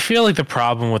I feel like the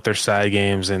problem with their side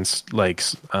games and like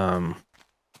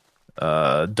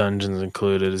dungeons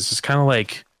included is just kind of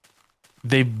like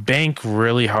they bank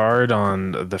really hard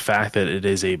on the fact that it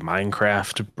is a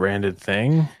Minecraft branded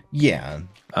thing. Yeah.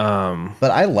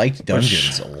 But I liked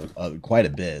dungeons quite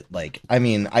a bit. Like, I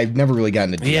mean, I've never really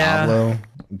gotten to Diablo,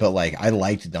 but like I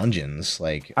liked dungeons.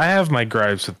 Like, I have my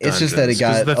gripes with dungeons. It's just that it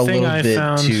got a little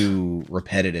bit too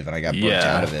repetitive and I got burnt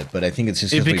out of it. But I think it's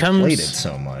just because we played it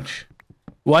so much.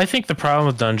 Well, I think the problem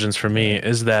with dungeons for me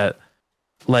is that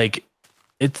like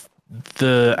it's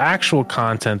the actual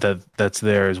content that's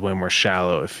there is way more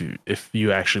shallow if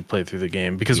you actually play through the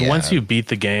game, because once you beat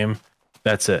the game,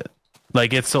 that's it.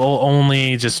 Like it's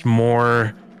only just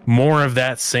more of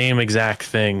that same exact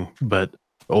thing, but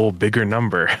bigger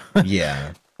number.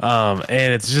 Yeah. And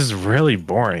it's just really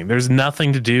boring. There's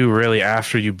nothing to do really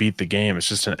after you beat the game. It's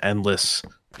just an endless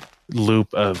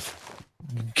loop of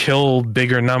kill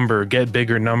bigger number, get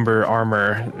bigger number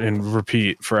armor, and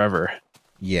repeat forever.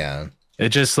 Yeah. It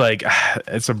just like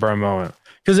it's a bro moment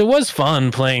because it was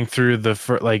fun playing through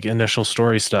the like initial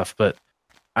story stuff, but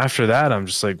after that I'm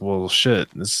just like, well, shit,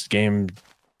 this game,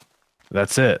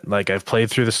 that's it. Like I've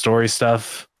played through the story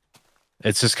stuff.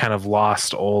 It's just kind of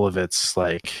lost all of its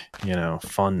like, you know,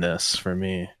 funness for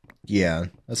me. Yeah,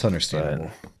 that's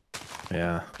understandable. But,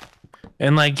 yeah,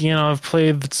 and like, you know, I've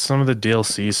played some of the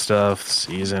DLC stuff,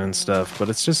 season and stuff, but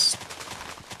it's just.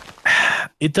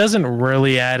 It doesn't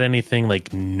really add anything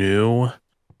like new.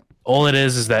 All it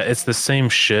is that it's the same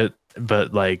shit,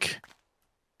 but like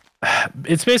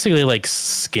it's basically like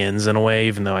skins in a way,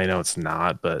 even though I know it's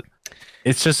not, but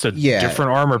it's just a different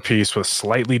armor piece with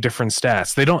slightly different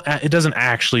stats. It doesn't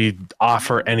actually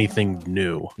offer anything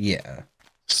new. Yeah.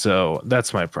 So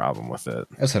that's my problem with it.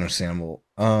 That's understandable.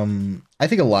 I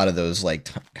think a lot of those like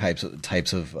types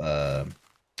of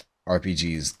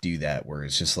RPGs do that, where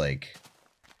it's just like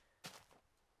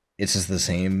it's just the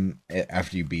same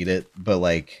after you beat it, but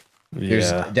like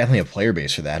there's definitely a player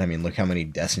base for that. I mean, look how many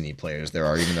Destiny players there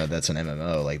are, even though that's an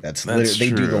MMO. Like they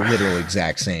do the literal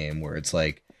exact same, where it's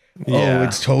like, oh,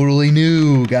 it's totally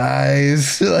new,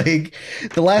 guys. Like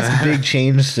the last big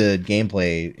change to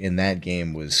gameplay in that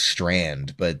game was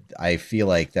Strand, but I feel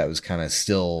like that was kind of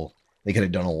still, they could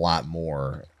have done a lot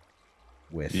more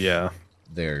with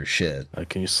their shit.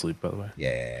 Can you sleep, by the way?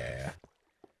 Yeah.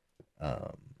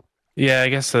 Yeah, I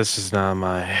guess that's just not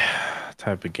my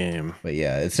type of game. But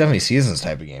yeah, it's definitely Season's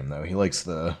type of game, though. He likes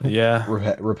the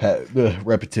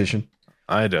repetition.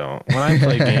 I don't. When I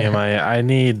play a game, I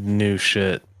need new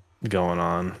shit going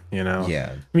on, you know?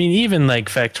 Yeah. I mean, even like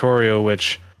Factorio,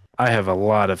 which I have a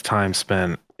lot of time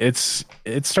spent, it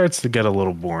starts to get a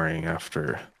little boring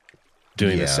after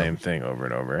doing the same thing over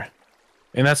and over.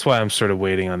 And that's why I'm sort of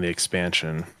waiting on the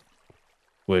expansion,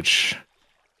 which...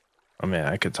 Oh man,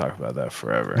 I could talk about that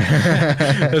forever.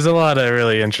 There's a lot of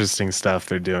really interesting stuff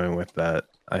they're doing with that,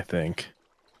 I think.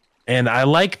 And I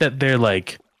like that they're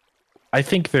like, I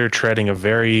think they're treading a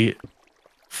very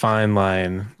fine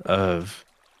line of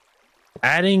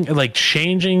adding, like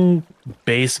changing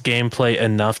base gameplay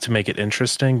enough to make it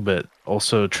interesting, but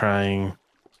also trying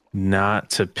not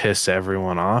to piss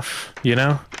everyone off, you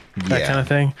know? That kind of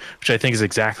thing, which I think is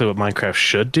exactly what Minecraft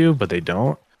should do, but they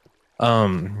don't.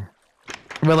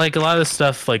 But like a lot of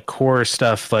stuff, like core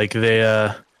stuff, like they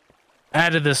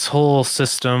added this whole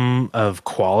system of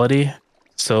quality,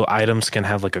 so items can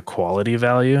have like a quality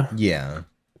value. Yeah.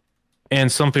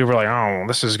 And some people are like, "Oh,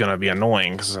 this is gonna be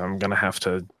annoying because I'm gonna have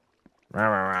to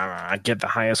get the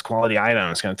highest quality item.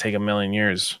 It's gonna take 1,000,000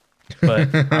 years." But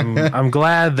I'm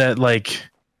glad that like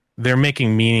they're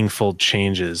making meaningful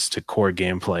changes to core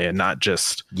gameplay and not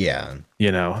just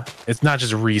you know, it's not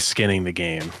just reskinning the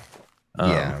game.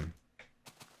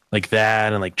 Like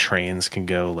that, and like trains can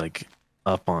go like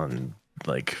up on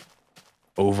like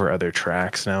over other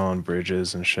tracks now on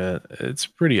bridges and shit. It's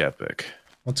pretty epic.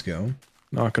 Let's go.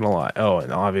 Not gonna lie. Oh,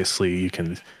 and obviously you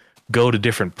can go to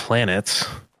different planets.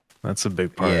 That's a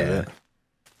big part of it.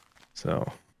 So,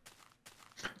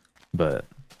 but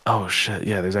oh shit,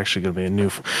 yeah. There's actually gonna be a new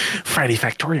Friday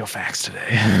Factorio facts today.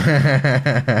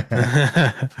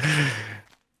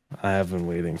 I have been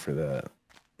waiting for that.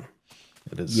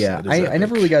 I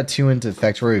never really got too into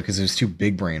Factorio because it was too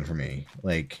big brain for me.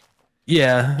 Like,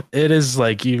 yeah, it is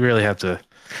like you really have to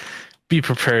be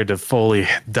prepared to fully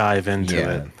dive into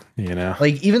it. You know,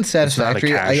 like even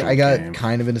Satisfactory, I got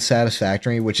kind of into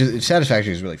Satisfactory,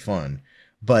 Satisfactory is really fun,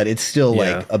 but it's still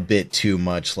like a bit too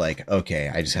much. Like, okay,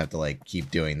 I just have to like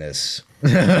keep doing this.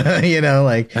 You know,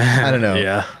 like I don't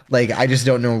know. Like I just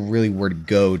don't know really where to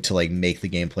go to like make the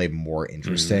gameplay more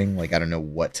interesting. Like I don't know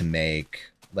what to make.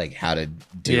 Like how to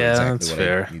do exactly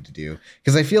what I need to do,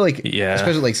 because I feel like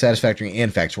especially like Satisfactory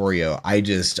and Factorio,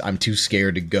 I'm too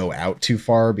scared to go out too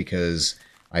far because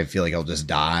I feel like I'll just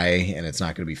die and it's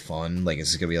not going to be fun. Like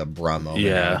it's just going to be a bruh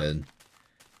moment. And,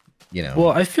 you know. Well,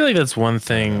 I feel like that's one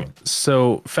thing.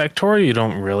 So Factorio, you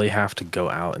don't really have to go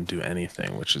out and do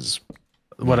anything, which is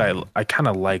what I kind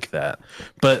of like that.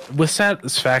 But with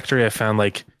Satisfactory, I found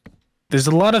like there's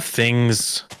a lot of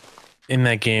things in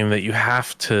that game that you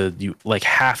have to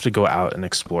go out and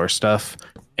explore stuff.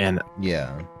 And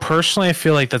personally I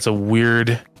feel like that's a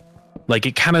weird, like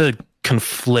it kind of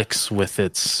conflicts with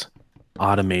its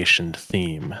automation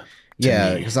theme.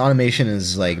 Because automation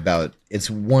is like it's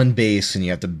one base and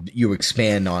you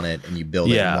expand on it and you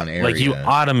build it in one area. Like you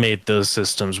automate those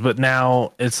systems, but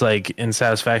now it's like in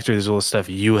Satisfactory there's all this stuff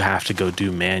you have to go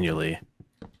do manually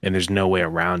and there's no way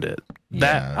around it.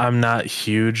 That I'm not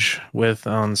huge with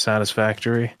on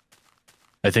Satisfactory.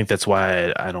 I think that's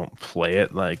why I don't play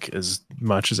it like as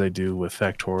much as I do with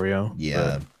Factorio.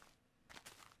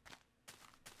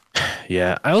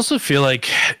 I also feel like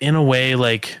in a way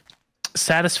like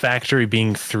Satisfactory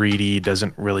being 3D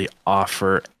doesn't really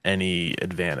offer any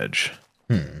advantage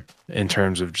in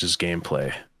terms of just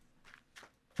gameplay.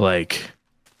 Like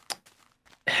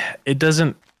it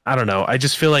doesn't, I don't know. I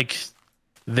just feel like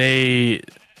they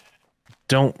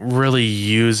don't really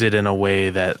use it in a way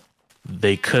that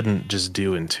they couldn't just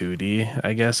do in 2D,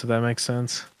 I guess, if that makes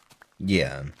sense.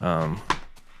 Yeah.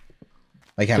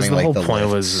 Like having like the point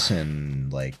was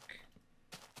and like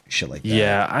shit like that.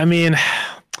 Yeah, I mean,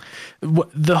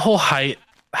 the whole height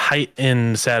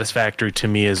in Satisfactory to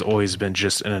me has always been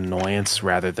just an annoyance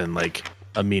rather than like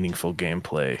a meaningful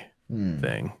gameplay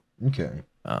thing. Okay.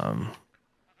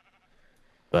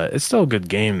 But it's still a good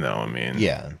game though. I mean,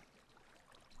 yeah.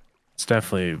 It's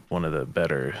definitely one of the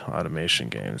better automation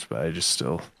games, but I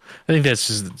think that's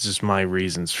just my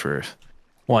reasons for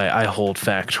why I hold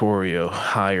Factorio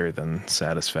higher than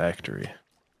Satisfactory.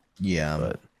 Yeah.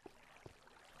 But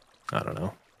I don't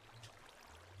know.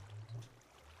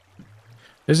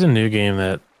 There's a new game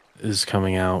that is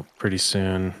coming out pretty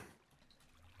soon,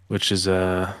 which is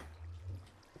sort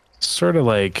of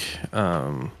like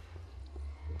I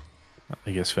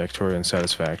guess Factorio and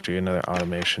Satisfactory, another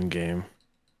automation game.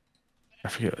 I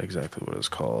forget exactly what it's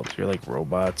called. You're like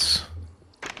robots.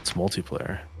 It's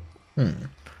multiplayer. It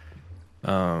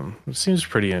seems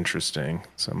pretty interesting,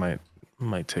 so I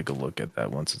might take a look at that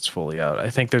once it's fully out.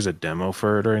 I think there's a demo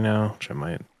for it right now, which I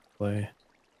might play.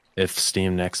 If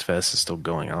Steam Next Fest is still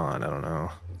going on, I don't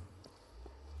know.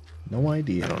 No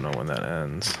idea. I don't know when that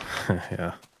ends.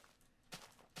 Yeah.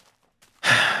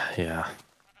 Yeah.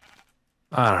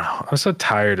 I don't know. I'm so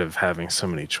tired of having so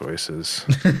many choices.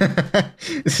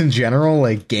 It's in general,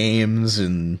 like games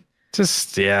and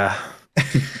just, yeah.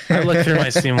 I look through my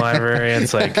Steam library and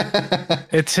it's like,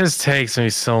 it just takes me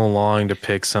so long to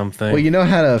pick something. Well, you know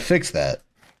how to fix that.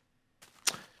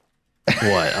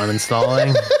 What,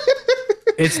 uninstalling?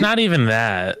 It's not even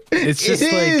that. It's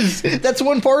just That's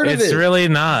one part of it. It's really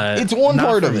not. It's one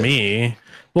part of it. Me.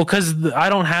 Well, because I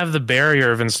don't have the barrier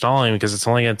of installing because it's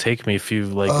only going to take me a few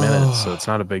minutes, so it's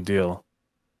not a big deal.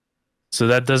 So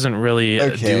that doesn't really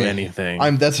do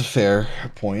anything. That's a fair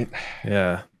point.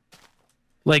 Yeah.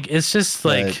 Like, it's just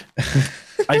like,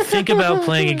 I think about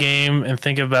playing a game and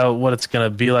think about what it's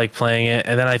going to be like playing it,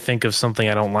 and then I think of something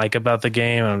I don't like about the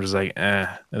game, and I'm just like, and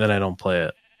then I don't play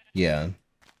it. Yeah.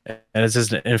 And it's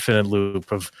just an infinite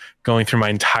loop of going through my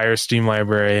entire Steam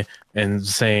library and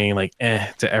saying like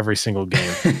to every single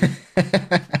game.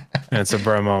 And it's a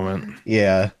bro moment.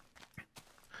 Yeah.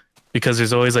 Because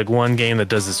there's always like one game that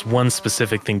does this one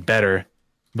specific thing better,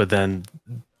 but then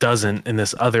doesn't in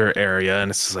this other area, and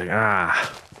it's just like, I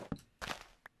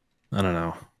don't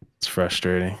know. It's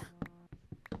frustrating.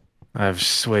 I have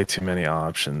just way too many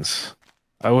options.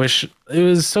 I wish it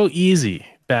was so easy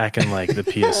back in like the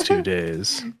PS2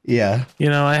 days. Yeah. You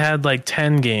know, I had like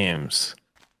 10 games.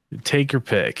 Take your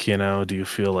pick, you know. Do you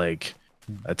feel like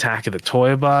Attack of the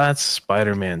Toy Bots,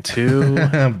 Spider-Man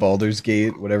 2, Baldur's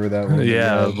Gate, whatever that was?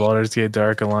 Yeah, Baldur's Gate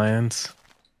Dark Alliance.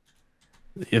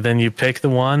 Then you pick the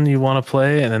one you want to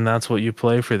play, and then that's what you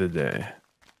play for the day.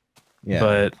 Yeah.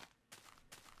 But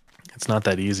it's not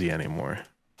that easy anymore.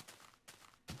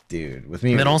 Dude, with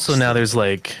me. And then also now there's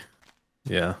like,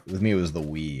 yeah. With me, it was the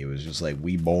Wii. It was just like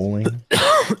Wii Bowling.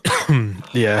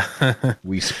 Yeah.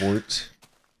 Wii Sports.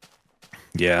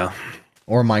 Yeah.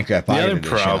 Or Minecraft. The other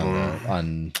problem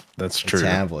on that's true.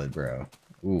 Tablet, bro.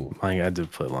 Ooh. I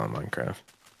did play a lot of Minecraft.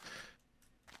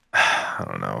 I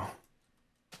don't know.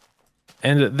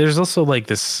 And there's also like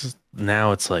this,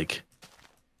 now it's like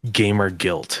gamer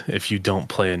guilt if you don't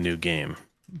play a new game.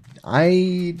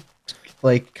 I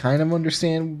like kind of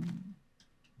understand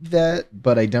that,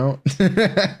 but I don't.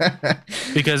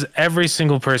 Because every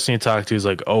single person you talk to is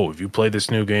like, oh, have you played this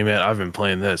new game yet? I've been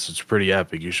playing this. It's pretty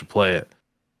epic. You should play it.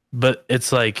 But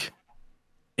it's like,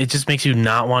 it just makes you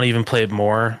not want to even play it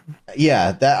more.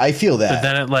 Yeah, that I feel that. But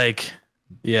then it like,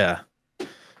 yeah.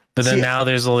 But then now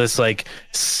there's all this like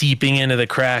seeping into the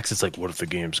cracks. It's like, what if the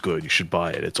game's good? You should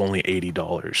buy it. It's only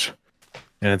 $80.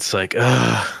 And it's like,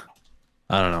 ugh.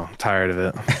 I don't know. I'm tired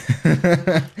of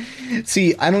it.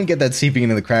 See, I don't get that seeping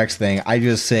into the cracks thing. I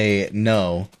just say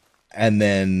no. And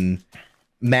then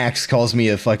Max calls me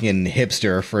a fucking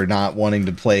hipster for not wanting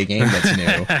to play a game that's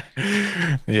new.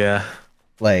 Yeah.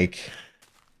 Like,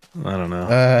 I don't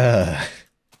know.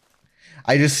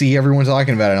 I just see everyone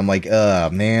talking about it. I'm like,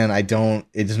 man, I don't.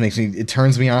 It just makes me. It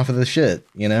turns me off of the shit.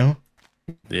 You know?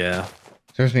 Yeah.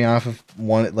 It turns me off of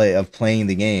of playing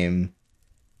the game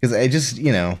because I just,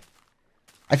 you know,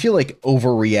 I feel like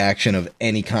overreaction of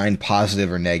any kind,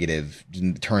 positive or negative,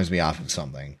 turns me off of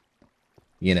something.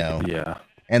 You know? Yeah.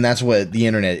 And that's what the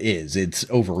internet is. It's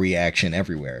overreaction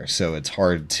everywhere. So it's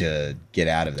hard to get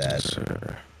out of that.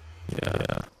 Sure.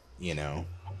 Yeah. You know?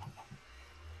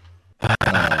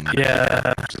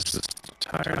 Yeah, I'm just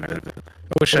tired of it.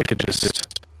 I wish I could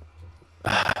just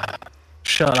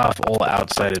shut off all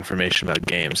outside information about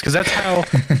games, because that's how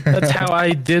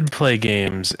I did play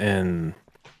games when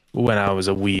I was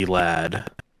a wee lad.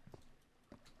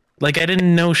 Like, I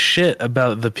didn't know shit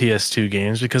about the PS2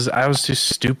 games because I was too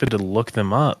stupid to look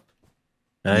them up.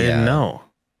 And I didn't know.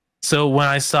 So when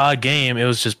I saw a game, it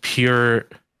was just pure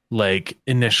like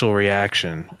initial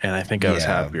reaction, and I think I was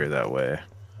happier that way.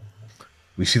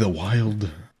 We see the wild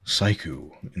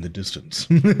Psycho in the distance.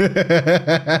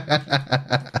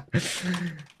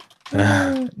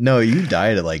 No, you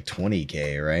died at like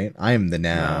 20K, right? I am the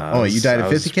now. Oh, you died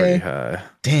at 50K?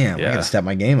 Damn, I gotta step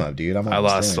my game up, dude. I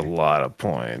lost a lot of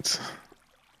points.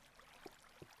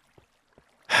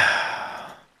 But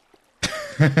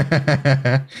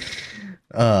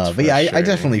yeah, I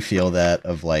definitely feel that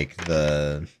of like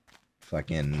the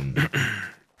fucking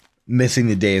missing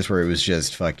the days where it was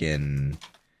just fucking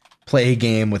play a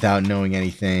game without knowing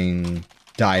anything,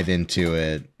 dive into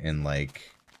it, and like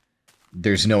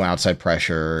there's no outside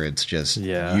pressure. It's just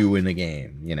you in the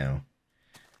game, you know?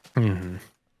 Mm-hmm.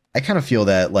 I kind of feel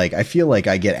that, like, I feel like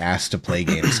I get asked to play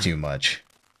games too much,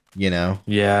 you know?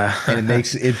 Yeah. And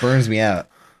it burns me out,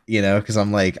 you know? Because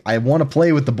I'm like, I want to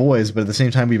play with the boys, but at the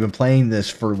same time, we've been playing this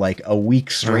for like a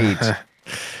week straight.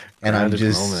 And I'm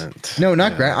just... No,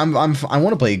 not grounded. I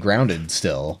want to play Grounded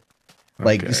still.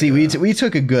 Like, see, we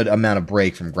took a good amount of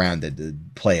break from Grounded to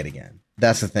play it again.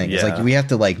 That's the thing. It's like, we have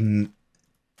to, like...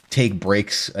 take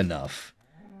breaks enough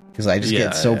because I just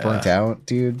get so burnt out,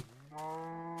 dude.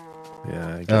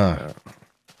 Yeah, I get that.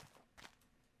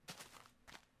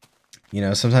 You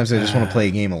know, sometimes I just want to play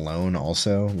a game alone.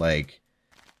 Also, like,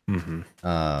 fucking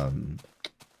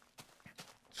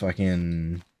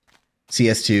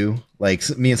CS2.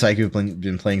 Like, me and Psycho have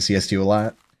been playing CS2 a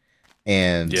lot.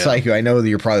 And Psycho, I know that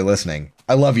you're probably listening.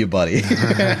 I love you, buddy.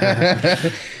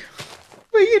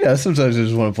 But, you know, sometimes I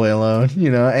just want to play alone,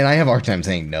 you know, and I have a hard time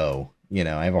saying no. You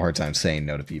know, I have a hard time saying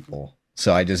no to people.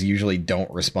 So I just usually don't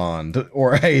respond,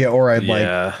 or I'm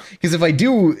like, because if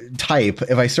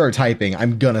I start typing,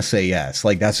 I'm going to say yes.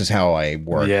 Like, that's just how I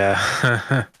work.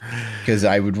 Yeah. Because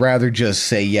I would rather just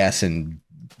say yes and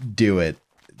do it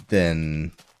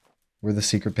than... We're the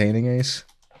secret painting, Ace?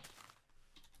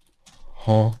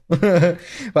 Huh? But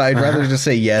I'd rather just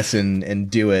say yes and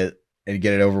do it and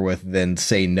get it over with than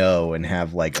say no and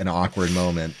have like an awkward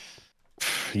moment.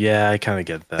 Yeah, I kind of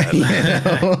get that. You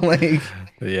know, like,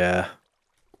 yeah.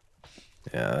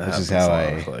 This is how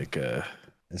I like. This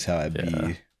is how I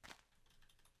be.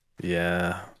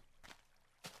 Yeah.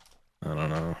 I don't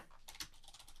know.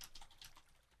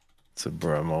 It's a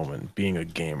bro moment. Being a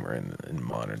gamer in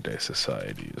modern day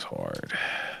society is hard.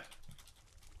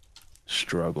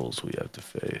 Struggles we have to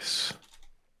face.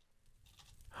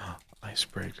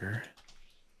 Icebreaker.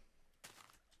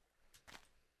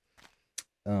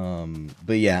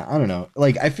 But yeah, I don't know.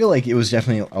 Like, I feel like it was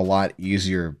definitely a lot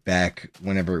easier back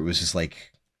whenever it was just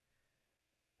like,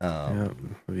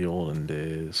 the olden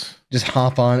days. Just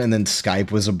hop on, and then Skype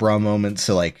was a bra moment.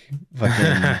 So like,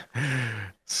 fucking,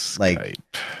 Skype.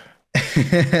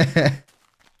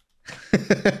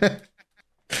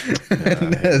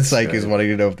 Psych is wanting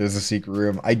to know if there's a secret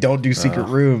room. I don't do secret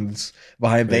rooms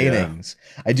behind paintings.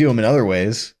 I do them in other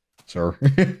ways, sir.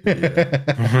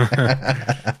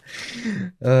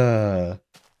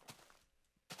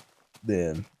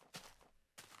 Man.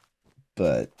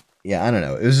 But yeah, I don't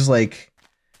know. It was just like,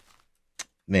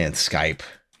 man, Skype.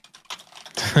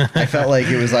 I felt like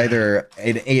it was either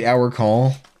an 8-hour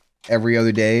call every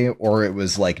other day, or it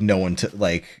was like no one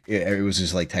it was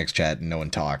just like text chat and no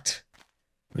one talked.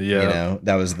 Yeah, you know,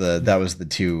 that was the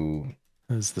two.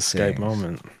 It was the Skype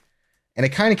moment, and it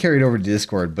kind of carried over to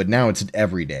Discord, but now it's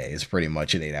every day. It's pretty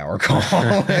much an 8-hour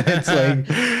call. It's like,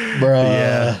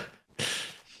 bruh.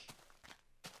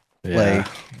 Like,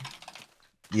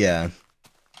 yeah.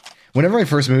 Whenever I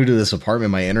first moved to this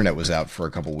apartment, my internet was out for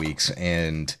a couple weeks,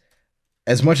 and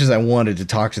as much as I wanted to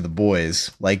talk to the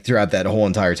boys, like throughout that whole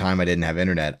entire time I didn't have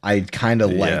internet, I kind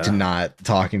of liked not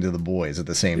talking to the boys at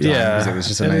the same time, because it was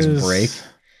just a nice break.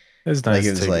 It was nice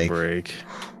to take a break.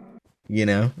 You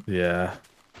know? Yeah.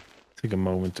 Take a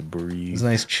moment to breathe. It was a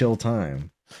nice chill time.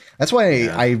 That's why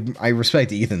I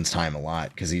respect Ethan's time a lot,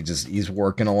 because he's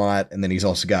working a lot, and then he's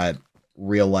also got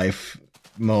real life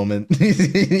moment,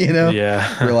 you know?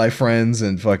 Yeah. Real life friends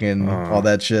and fucking all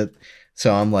that shit.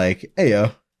 So I'm like, hey,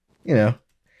 yo, you know.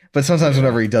 But sometimes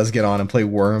whenever he does get on and play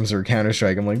Worms or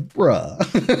Counter-Strike, I'm like, bruh.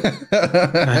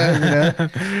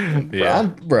 You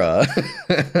know?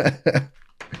 Bruh.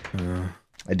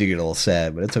 I do get a little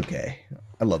sad, but it's okay.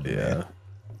 I love the man.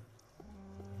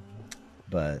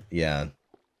 But yeah.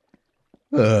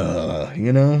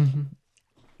 You know?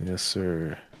 Yes,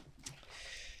 sir.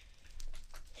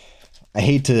 I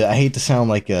hate to sound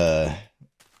like a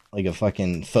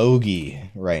fucking fogey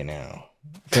right now.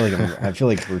 I feel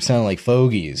like we're sounding like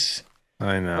fogies.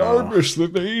 I know. I miss the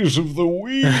days of the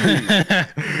Wii.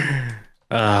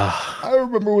 I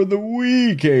remember when the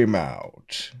Wii came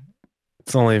out.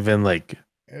 It's only been like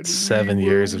 7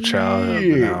 years of childhood,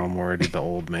 but now I'm already the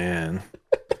old man.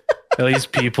 At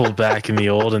least people back in the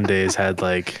olden days had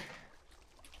like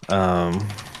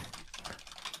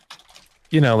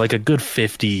like a good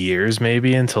 50 years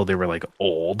maybe until they were like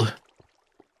old.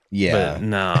 Yeah. But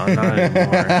no, not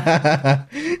anymore.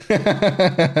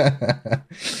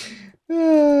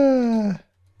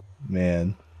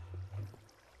 Man.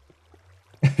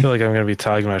 I feel like I'm gonna be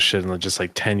talking about shit in just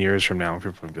like 10 years from now.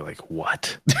 People will be like,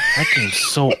 "What? That game's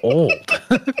so old."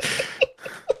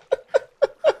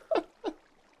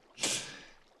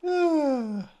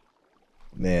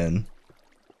 Man,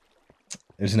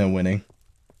 there's no winning.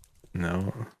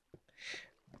 No.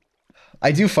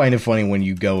 I do find it funny when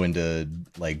you go into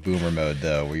like boomer mode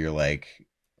though, where you're like,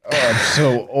 "Oh, I'm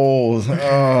so old."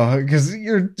 Oh, because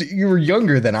you were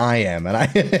younger than I am, and I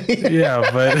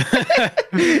yeah, but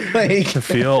like to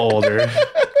feel older.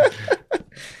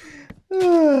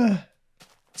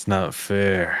 It's not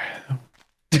fair.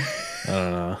 I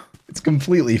don't know. It's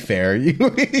completely fair.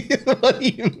 What do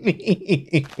you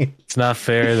mean? It's not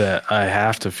fair that I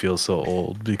have to feel so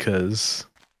old because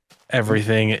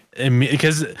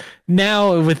because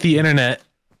now with the internet,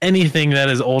 anything that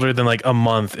is older than like a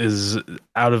month is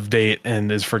out of date and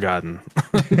is forgotten.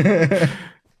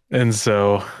 And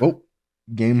so,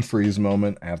 game freeze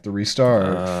moment. I have to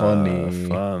restart. Funny.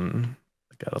 Fun.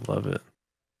 I gotta love it.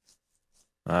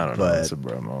 I don't know. It's a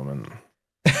bro moment.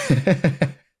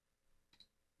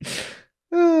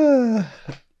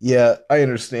 Yeah, I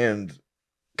understand.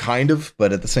 Kind of,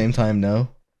 but at the same time, no.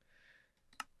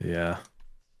 Yeah.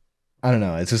 I don't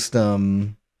know. It's just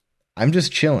I'm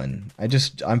just chilling.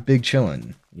 I'm big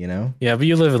chilling, you know? Yeah, but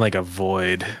you live in like a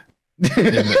void. So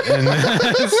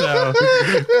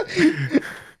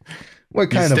what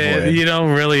kind of void? You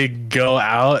don't really go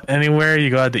out anywhere.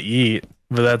 You go out to eat,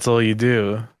 but that's all you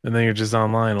do. And then you're just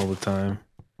online all the time.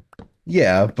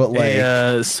 Yeah, but like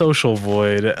a social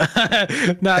void.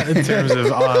 Not in terms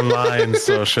of online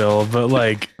social, but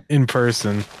like in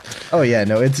person. Oh yeah,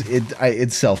 no,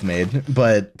 it's self-made,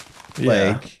 but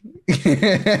like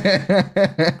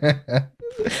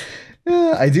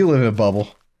I do live in a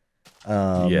bubble.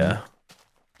 Yeah.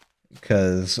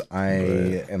 Because I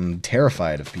am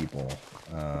terrified of people.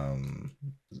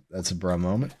 That's a bro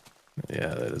moment. Yeah,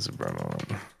 that is a bro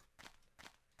moment.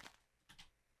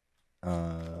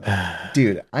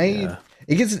 Dude,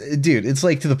 it's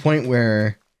like to the point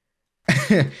where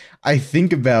I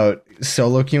think about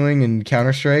solo queuing in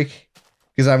Counter-Strike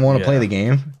because I want to play the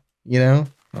game, you know?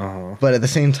 But at the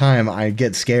same time, I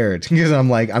get scared because I'm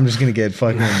like, I'm just gonna get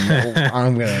fucking.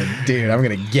 I'm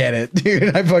gonna get it,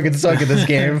 dude. I fucking suck at this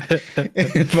game.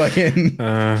 Fucking.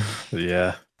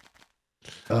 Yeah.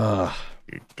 Oh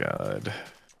God.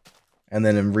 And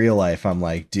then in real life, I'm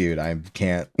like, dude, I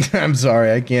can't. I'm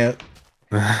sorry, I can't.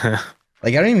 Like,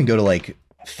 I don't even go to like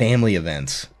family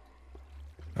events.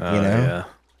 You know?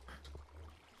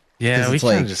 Yeah, we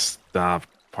kind of just stopped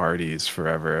parties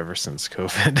forever ever since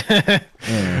COVID.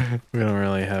 We don't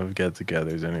really have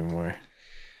get-togethers anymore.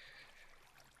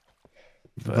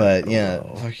 But yeah,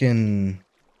 fucking.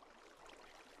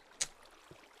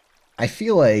 I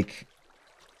feel like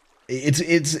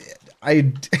it's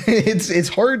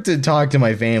hard to talk to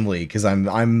my family because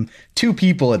I'm two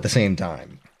people at the same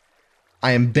time.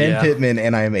 I am Ben Pittman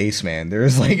and I am Ace Man.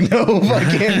 There's like no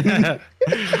fucking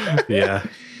yeah.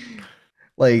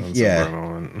 Like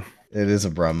it is a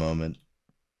bro moment.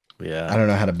 Yeah. I don't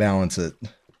know how to balance it.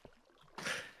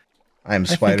 I'm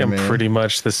Spider-Man. I'm pretty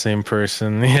much the same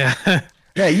person. Yeah.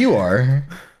 Yeah, you are.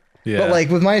 Yeah. But like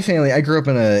with my family, I grew up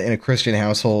in a Christian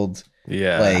household.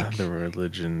 Yeah. Like the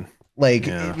religion. Like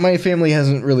my family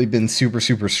hasn't really been super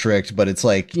strict, but it's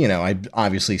like, you know, I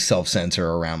obviously self-censor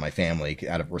around my family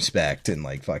out of respect and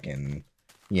like fucking,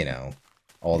 you know,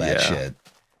 all that shit.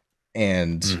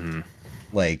 And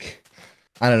like,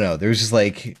 I don't know, there's just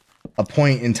like a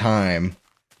point in time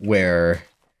where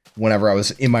whenever I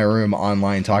was in my room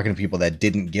online talking to people that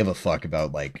didn't give a fuck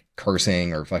about like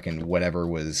cursing or fucking whatever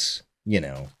was, you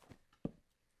know,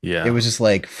 it was just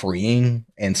like freeing.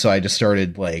 And so I just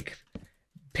started like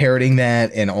parroting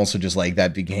that, and also just like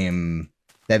that became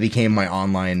my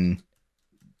online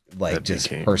like just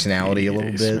personality a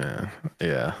little bit, man.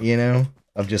 Yeah, you know,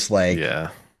 of just like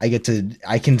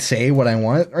I can say what I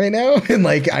want right now and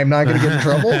like I'm not gonna get in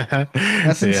trouble.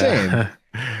 That's insane.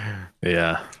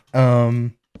 Yeah.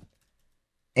 And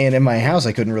in my house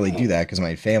I couldn't really do that because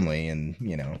my family, and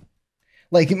you know,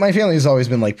 like my family has always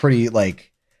been like pretty like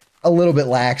a little bit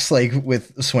lax, like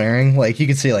with swearing. Like you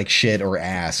could say like shit or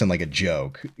ass and like a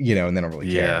joke, you know, and they don't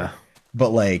really care. But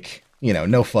like, you know,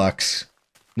 no fucks,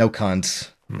 no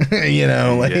cunts, you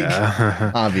know, like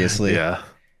obviously. Yeah.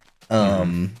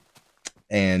 And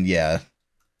I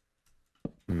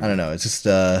don't know. It's just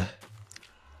that,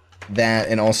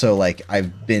 and also like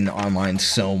I've been online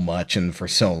so much and for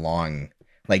so long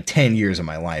like 10 years of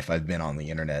my life I've been on the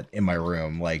internet in my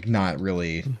room, like not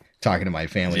really talking to my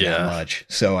family that much.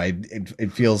 So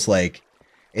it feels like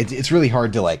it's really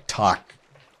hard to like talk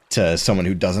to someone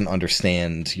who doesn't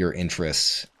understand your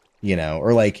interests, you know,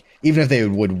 or like even if they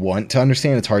would want to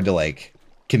understand, it's hard to like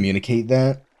communicate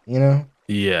that, you know?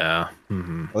 Yeah.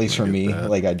 At least for me,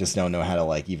 like I just don't know how to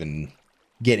like even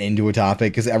get into a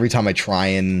topic because every time I try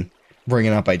and bring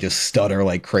it up, I just stutter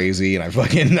like crazy, and I'm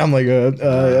like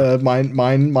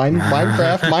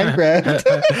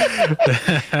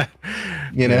Minecraft,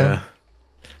 you know?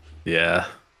 Yeah.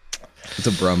 It's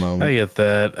a bro moment. I get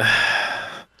that.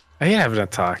 I hate having to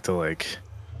talk to like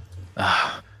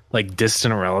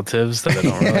distant relatives that I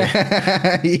don't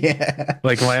really. Yeah.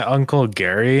 Like my uncle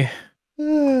Gary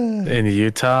in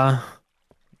Utah.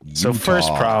 So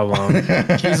first problem,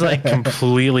 he's like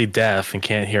completely deaf and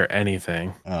can't hear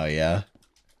anything. Oh yeah.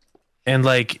 And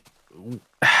like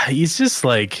he's just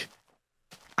like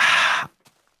I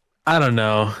don't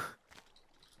know.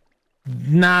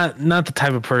 Not the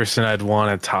type of person I'd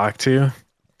want to talk to.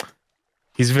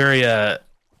 He's very I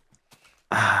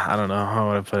don't know how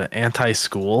would I put it,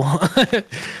 anti-school.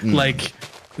 Like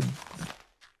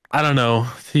I don't know.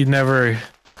 He never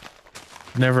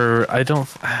I don't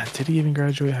did he even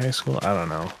graduate high school? I don't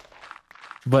know.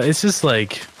 But it's just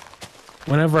like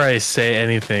whenever I say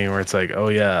anything where it's like, "Oh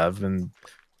yeah, I've been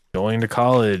going to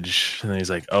college." And then he's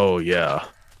like, "Oh yeah.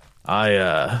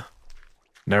 I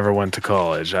never went to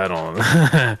college. I don't."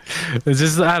 It's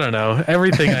just I don't know.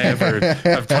 Everything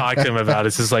I've talked to him about,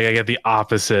 it's just like I get the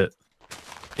opposite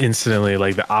instantly,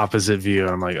 like the opposite view.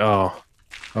 I'm like, "Oh,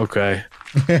 okay."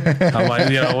 I'm like,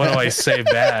 you know, what do I say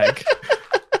back?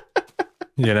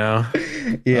 You know?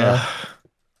 Yeah.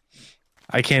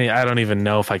 I don't even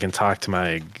know if I can talk to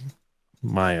my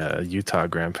Utah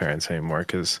grandparents anymore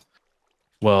because,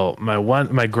 well,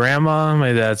 my grandma on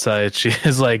my dad's side, she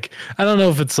is like, I don't know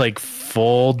if it's like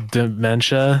full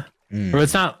dementia or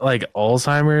it's not like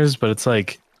Alzheimer's, but it's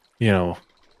like, you know,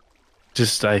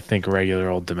 just I think regular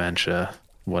old dementia,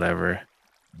 whatever.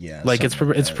 Yeah. Like it's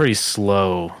pretty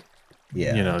slow.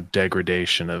 Yeah. You know,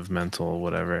 degradation of mental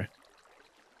whatever.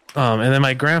 And then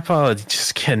my grandpa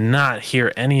just cannot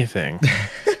hear anything.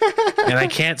 And I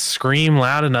can't scream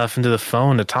loud enough into the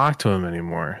phone to talk to him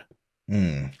anymore.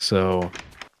 So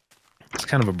it's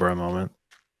kind of a bro moment.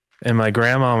 And my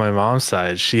grandma on my mom's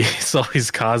side, she's always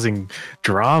causing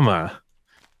drama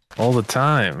all the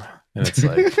time. And it's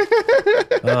like,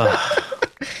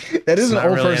 that is an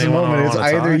old really person moment. It's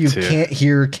either you can't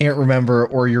hear, can't remember,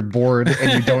 or you're bored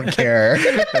and you don't care.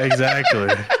 Exactly.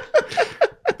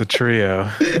 The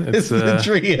trio. It's the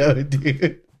trio,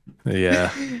 dude.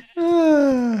 Yeah.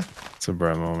 It's a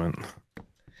bro moment.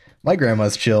 My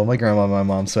grandma's chill. My grandma on my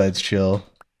mom's side's chill.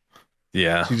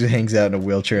 Yeah. She just hangs out in a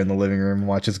wheelchair in the living room,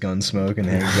 watches Gunsmoke, and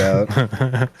hangs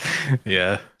out.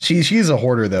 Yeah. She's a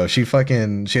hoarder though. She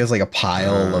has like a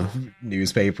pile of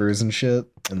newspapers and shit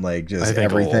and like just I think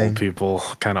everything. Old people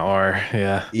kind of are.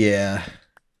 Yeah. Yeah.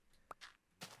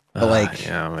 But like,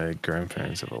 yeah, my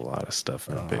grandparents have a lot of stuff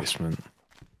in the basement.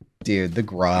 Dude,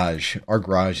 our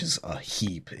garage is a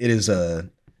heap. It is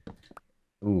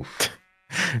oof.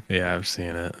 Yeah, I've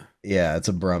seen it. Yeah, it's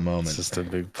a bro moment. It's just a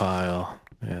big pile.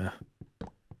 Yeah.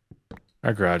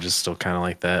 Our garage is still kind of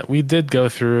like that. We did go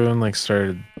through and like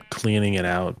started cleaning it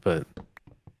out, but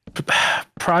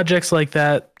projects like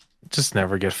that just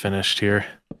never get finished here.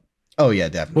 Oh yeah,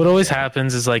 definitely. What always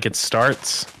happens is like it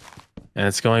starts and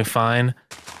it's going fine,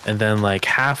 and then like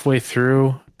halfway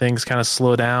through things kind of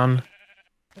slow down.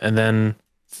 And then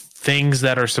things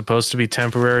that are supposed to be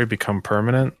temporary become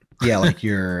permanent. Yeah, like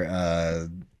your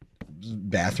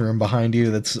bathroom behind you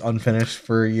that's unfinished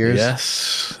for years.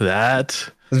 Yes,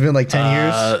 that. It's been like 10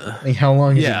 years? Like, how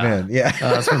long has it been? Yeah.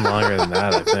 It's been longer than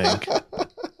that, I think.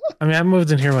 I mean, I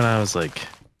moved in here when I was like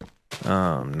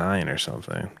 9 or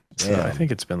something. So I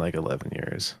think it's been like 11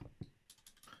 years.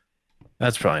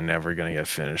 That's probably never going to get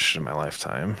finished in my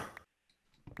lifetime.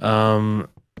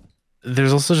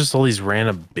 There's also just all these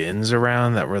random bins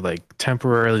around that were like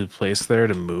temporarily placed there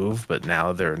to move, but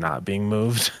now they're not being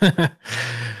moved. It's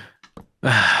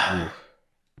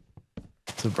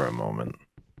a bro moment.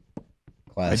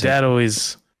 Classic. My dad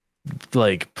always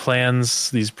like plans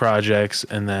these projects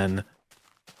and then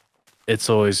it's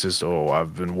always just, oh,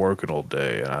 I've been working all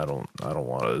day and I don't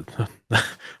want to,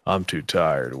 I'm too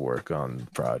tired to work on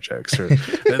projects. Or,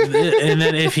 and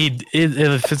then if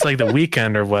it's like the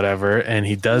weekend or whatever, and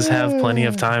he does have plenty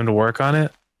of time to work on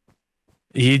it,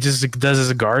 he just does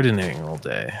his gardening all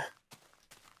day.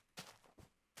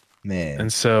 Man.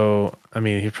 And so, I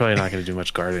mean, he's probably not going to do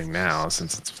much gardening now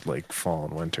since it's like fall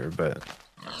and winter, but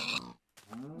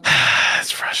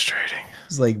it's frustrating.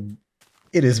 It's like,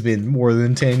 it has been more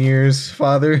than 10 years,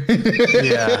 Father.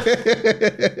 Yeah.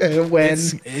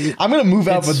 I'm going to move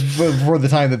out before the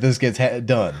time that this gets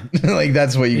done. Like,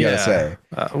 that's what you got to say.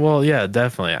 Well, yeah,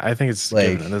 definitely. I think it's like,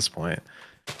 given at this point.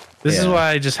 This is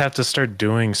why I just have to start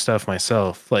doing stuff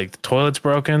myself. Like, the toilet's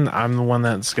broken. I'm the one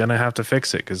that's going to have to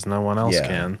fix it because no one else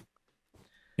can.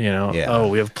 You know, oh,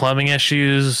 we have plumbing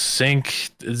issues.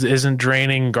 Sink isn't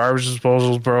draining. Garbage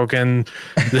disposal's broken.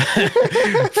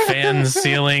 Fan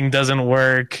ceiling doesn't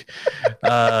work.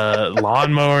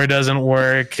 Lawnmower doesn't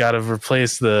work. Got to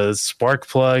replace the spark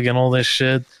plug and all this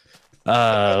shit.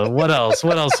 What else?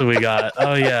 What else do we got?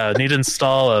 Oh yeah, need to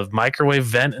install a microwave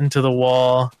vent into the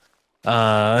wall.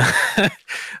 My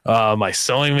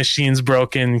sewing machine's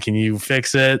broken. Can you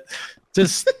fix it?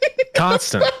 Just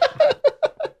constant.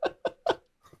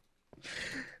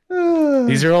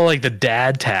 These are all like the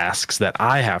dad tasks that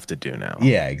I have to do now.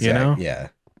 Yeah, exactly. You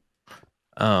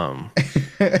know?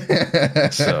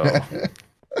 So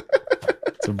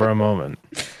it's a bro moment.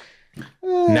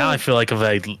 Now I feel like if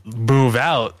I move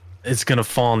out, it's gonna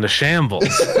fall into shambles.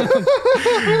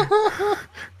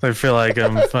 I feel like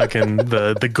I'm fucking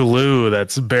the glue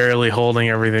that's barely holding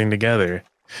everything together.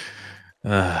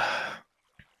 God.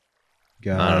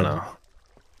 I don't know.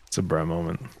 It's a bro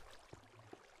moment.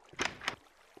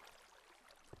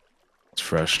 It's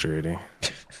frustrating.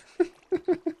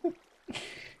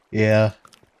 Yeah.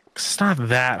 It's not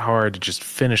that hard to just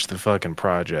finish the fucking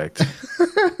project.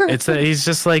 It's that he's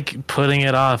just like putting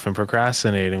it off and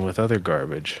procrastinating with other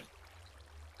garbage.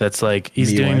 That's like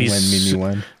he's doing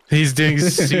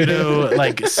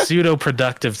pseudo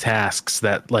productive tasks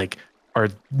that like are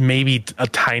maybe a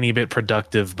tiny bit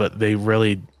productive, but they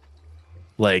really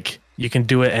like you can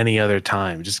do it any other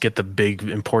time. Just get the big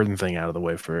important thing out of the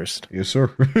way first. Yes,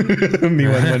 sir. Me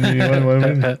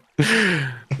one.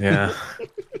 Yeah.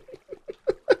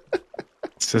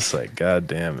 It's just like, God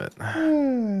damn it.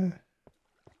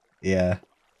 Yeah.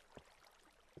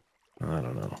 I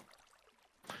don't know.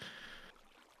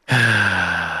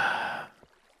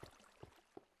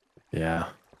 Yeah.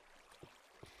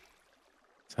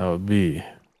 That's how it be.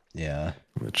 Yeah.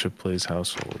 In the Chip Plays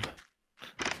household.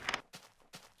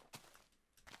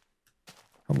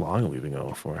 How long have we been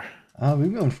going for? We've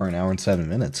been going for an hour and 7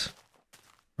 minutes.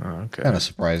 Oh, okay. Kind of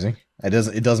surprising. It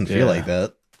doesn't feel like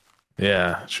that.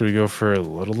 Yeah. Should we go for a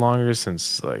little longer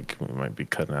since like we might be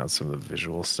cutting out some of the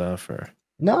visual stuff or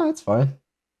no, it's fine.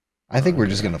 I think we're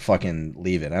just gonna fucking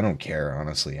leave it. I don't care,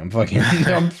 honestly.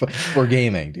 We're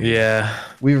gaming, dude. Yeah.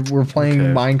 We're playing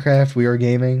Minecraft, we are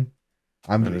gaming.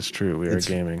 That is true. We are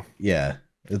gaming. Yeah,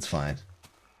 it's fine.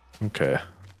 Okay.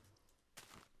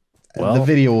 Well, the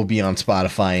video will be on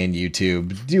Spotify and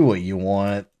YouTube. Do what you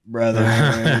want, brother.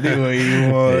 Do what you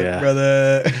want,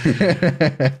 brother.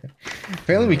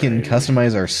 Apparently, we can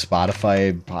customize our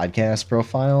Spotify podcast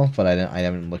profile, but I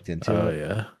haven't looked into it. Oh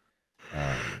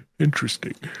yeah.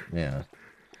 Interesting. Yeah.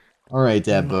 All right,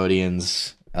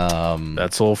 Dabodians.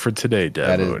 That's all for today,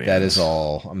 Dabodians. That is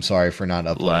all. I'm sorry for not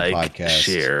uploading podcasts.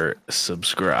 Share,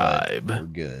 subscribe. We're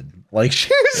good. Like,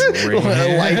 share,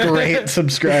 rate,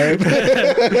 subscribe.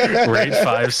 Rate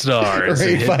 5 stars.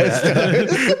 Rate 5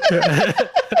 stars.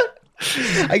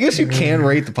 I guess you can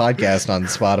rate the podcast on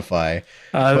Spotify.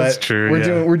 That's true.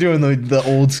 We're doing the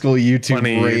old school YouTube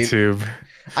rate. YouTube.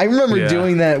 I remember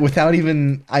doing that without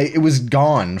even. It was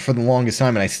gone for the longest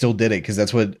time, and I still did it because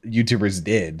that's what YouTubers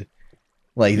did.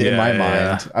 Like in my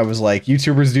mind, I was like,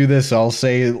 YouTubers do this, so I'll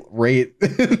say rate,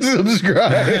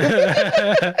 subscribe.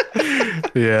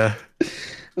 Yeah. I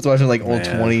was watching like old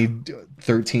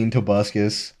 2013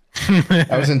 Tobuscus.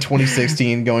 I was in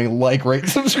 2016 going like, rate,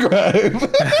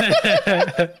 subscribe.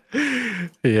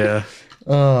 Yeah.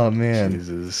 Oh man.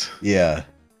 Jesus. Yeah.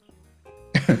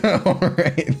 All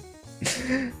right.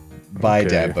 Bye,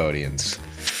 Dabodians.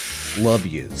 Love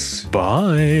yous.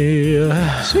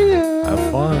 Bye. See ya.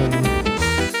 Have fun.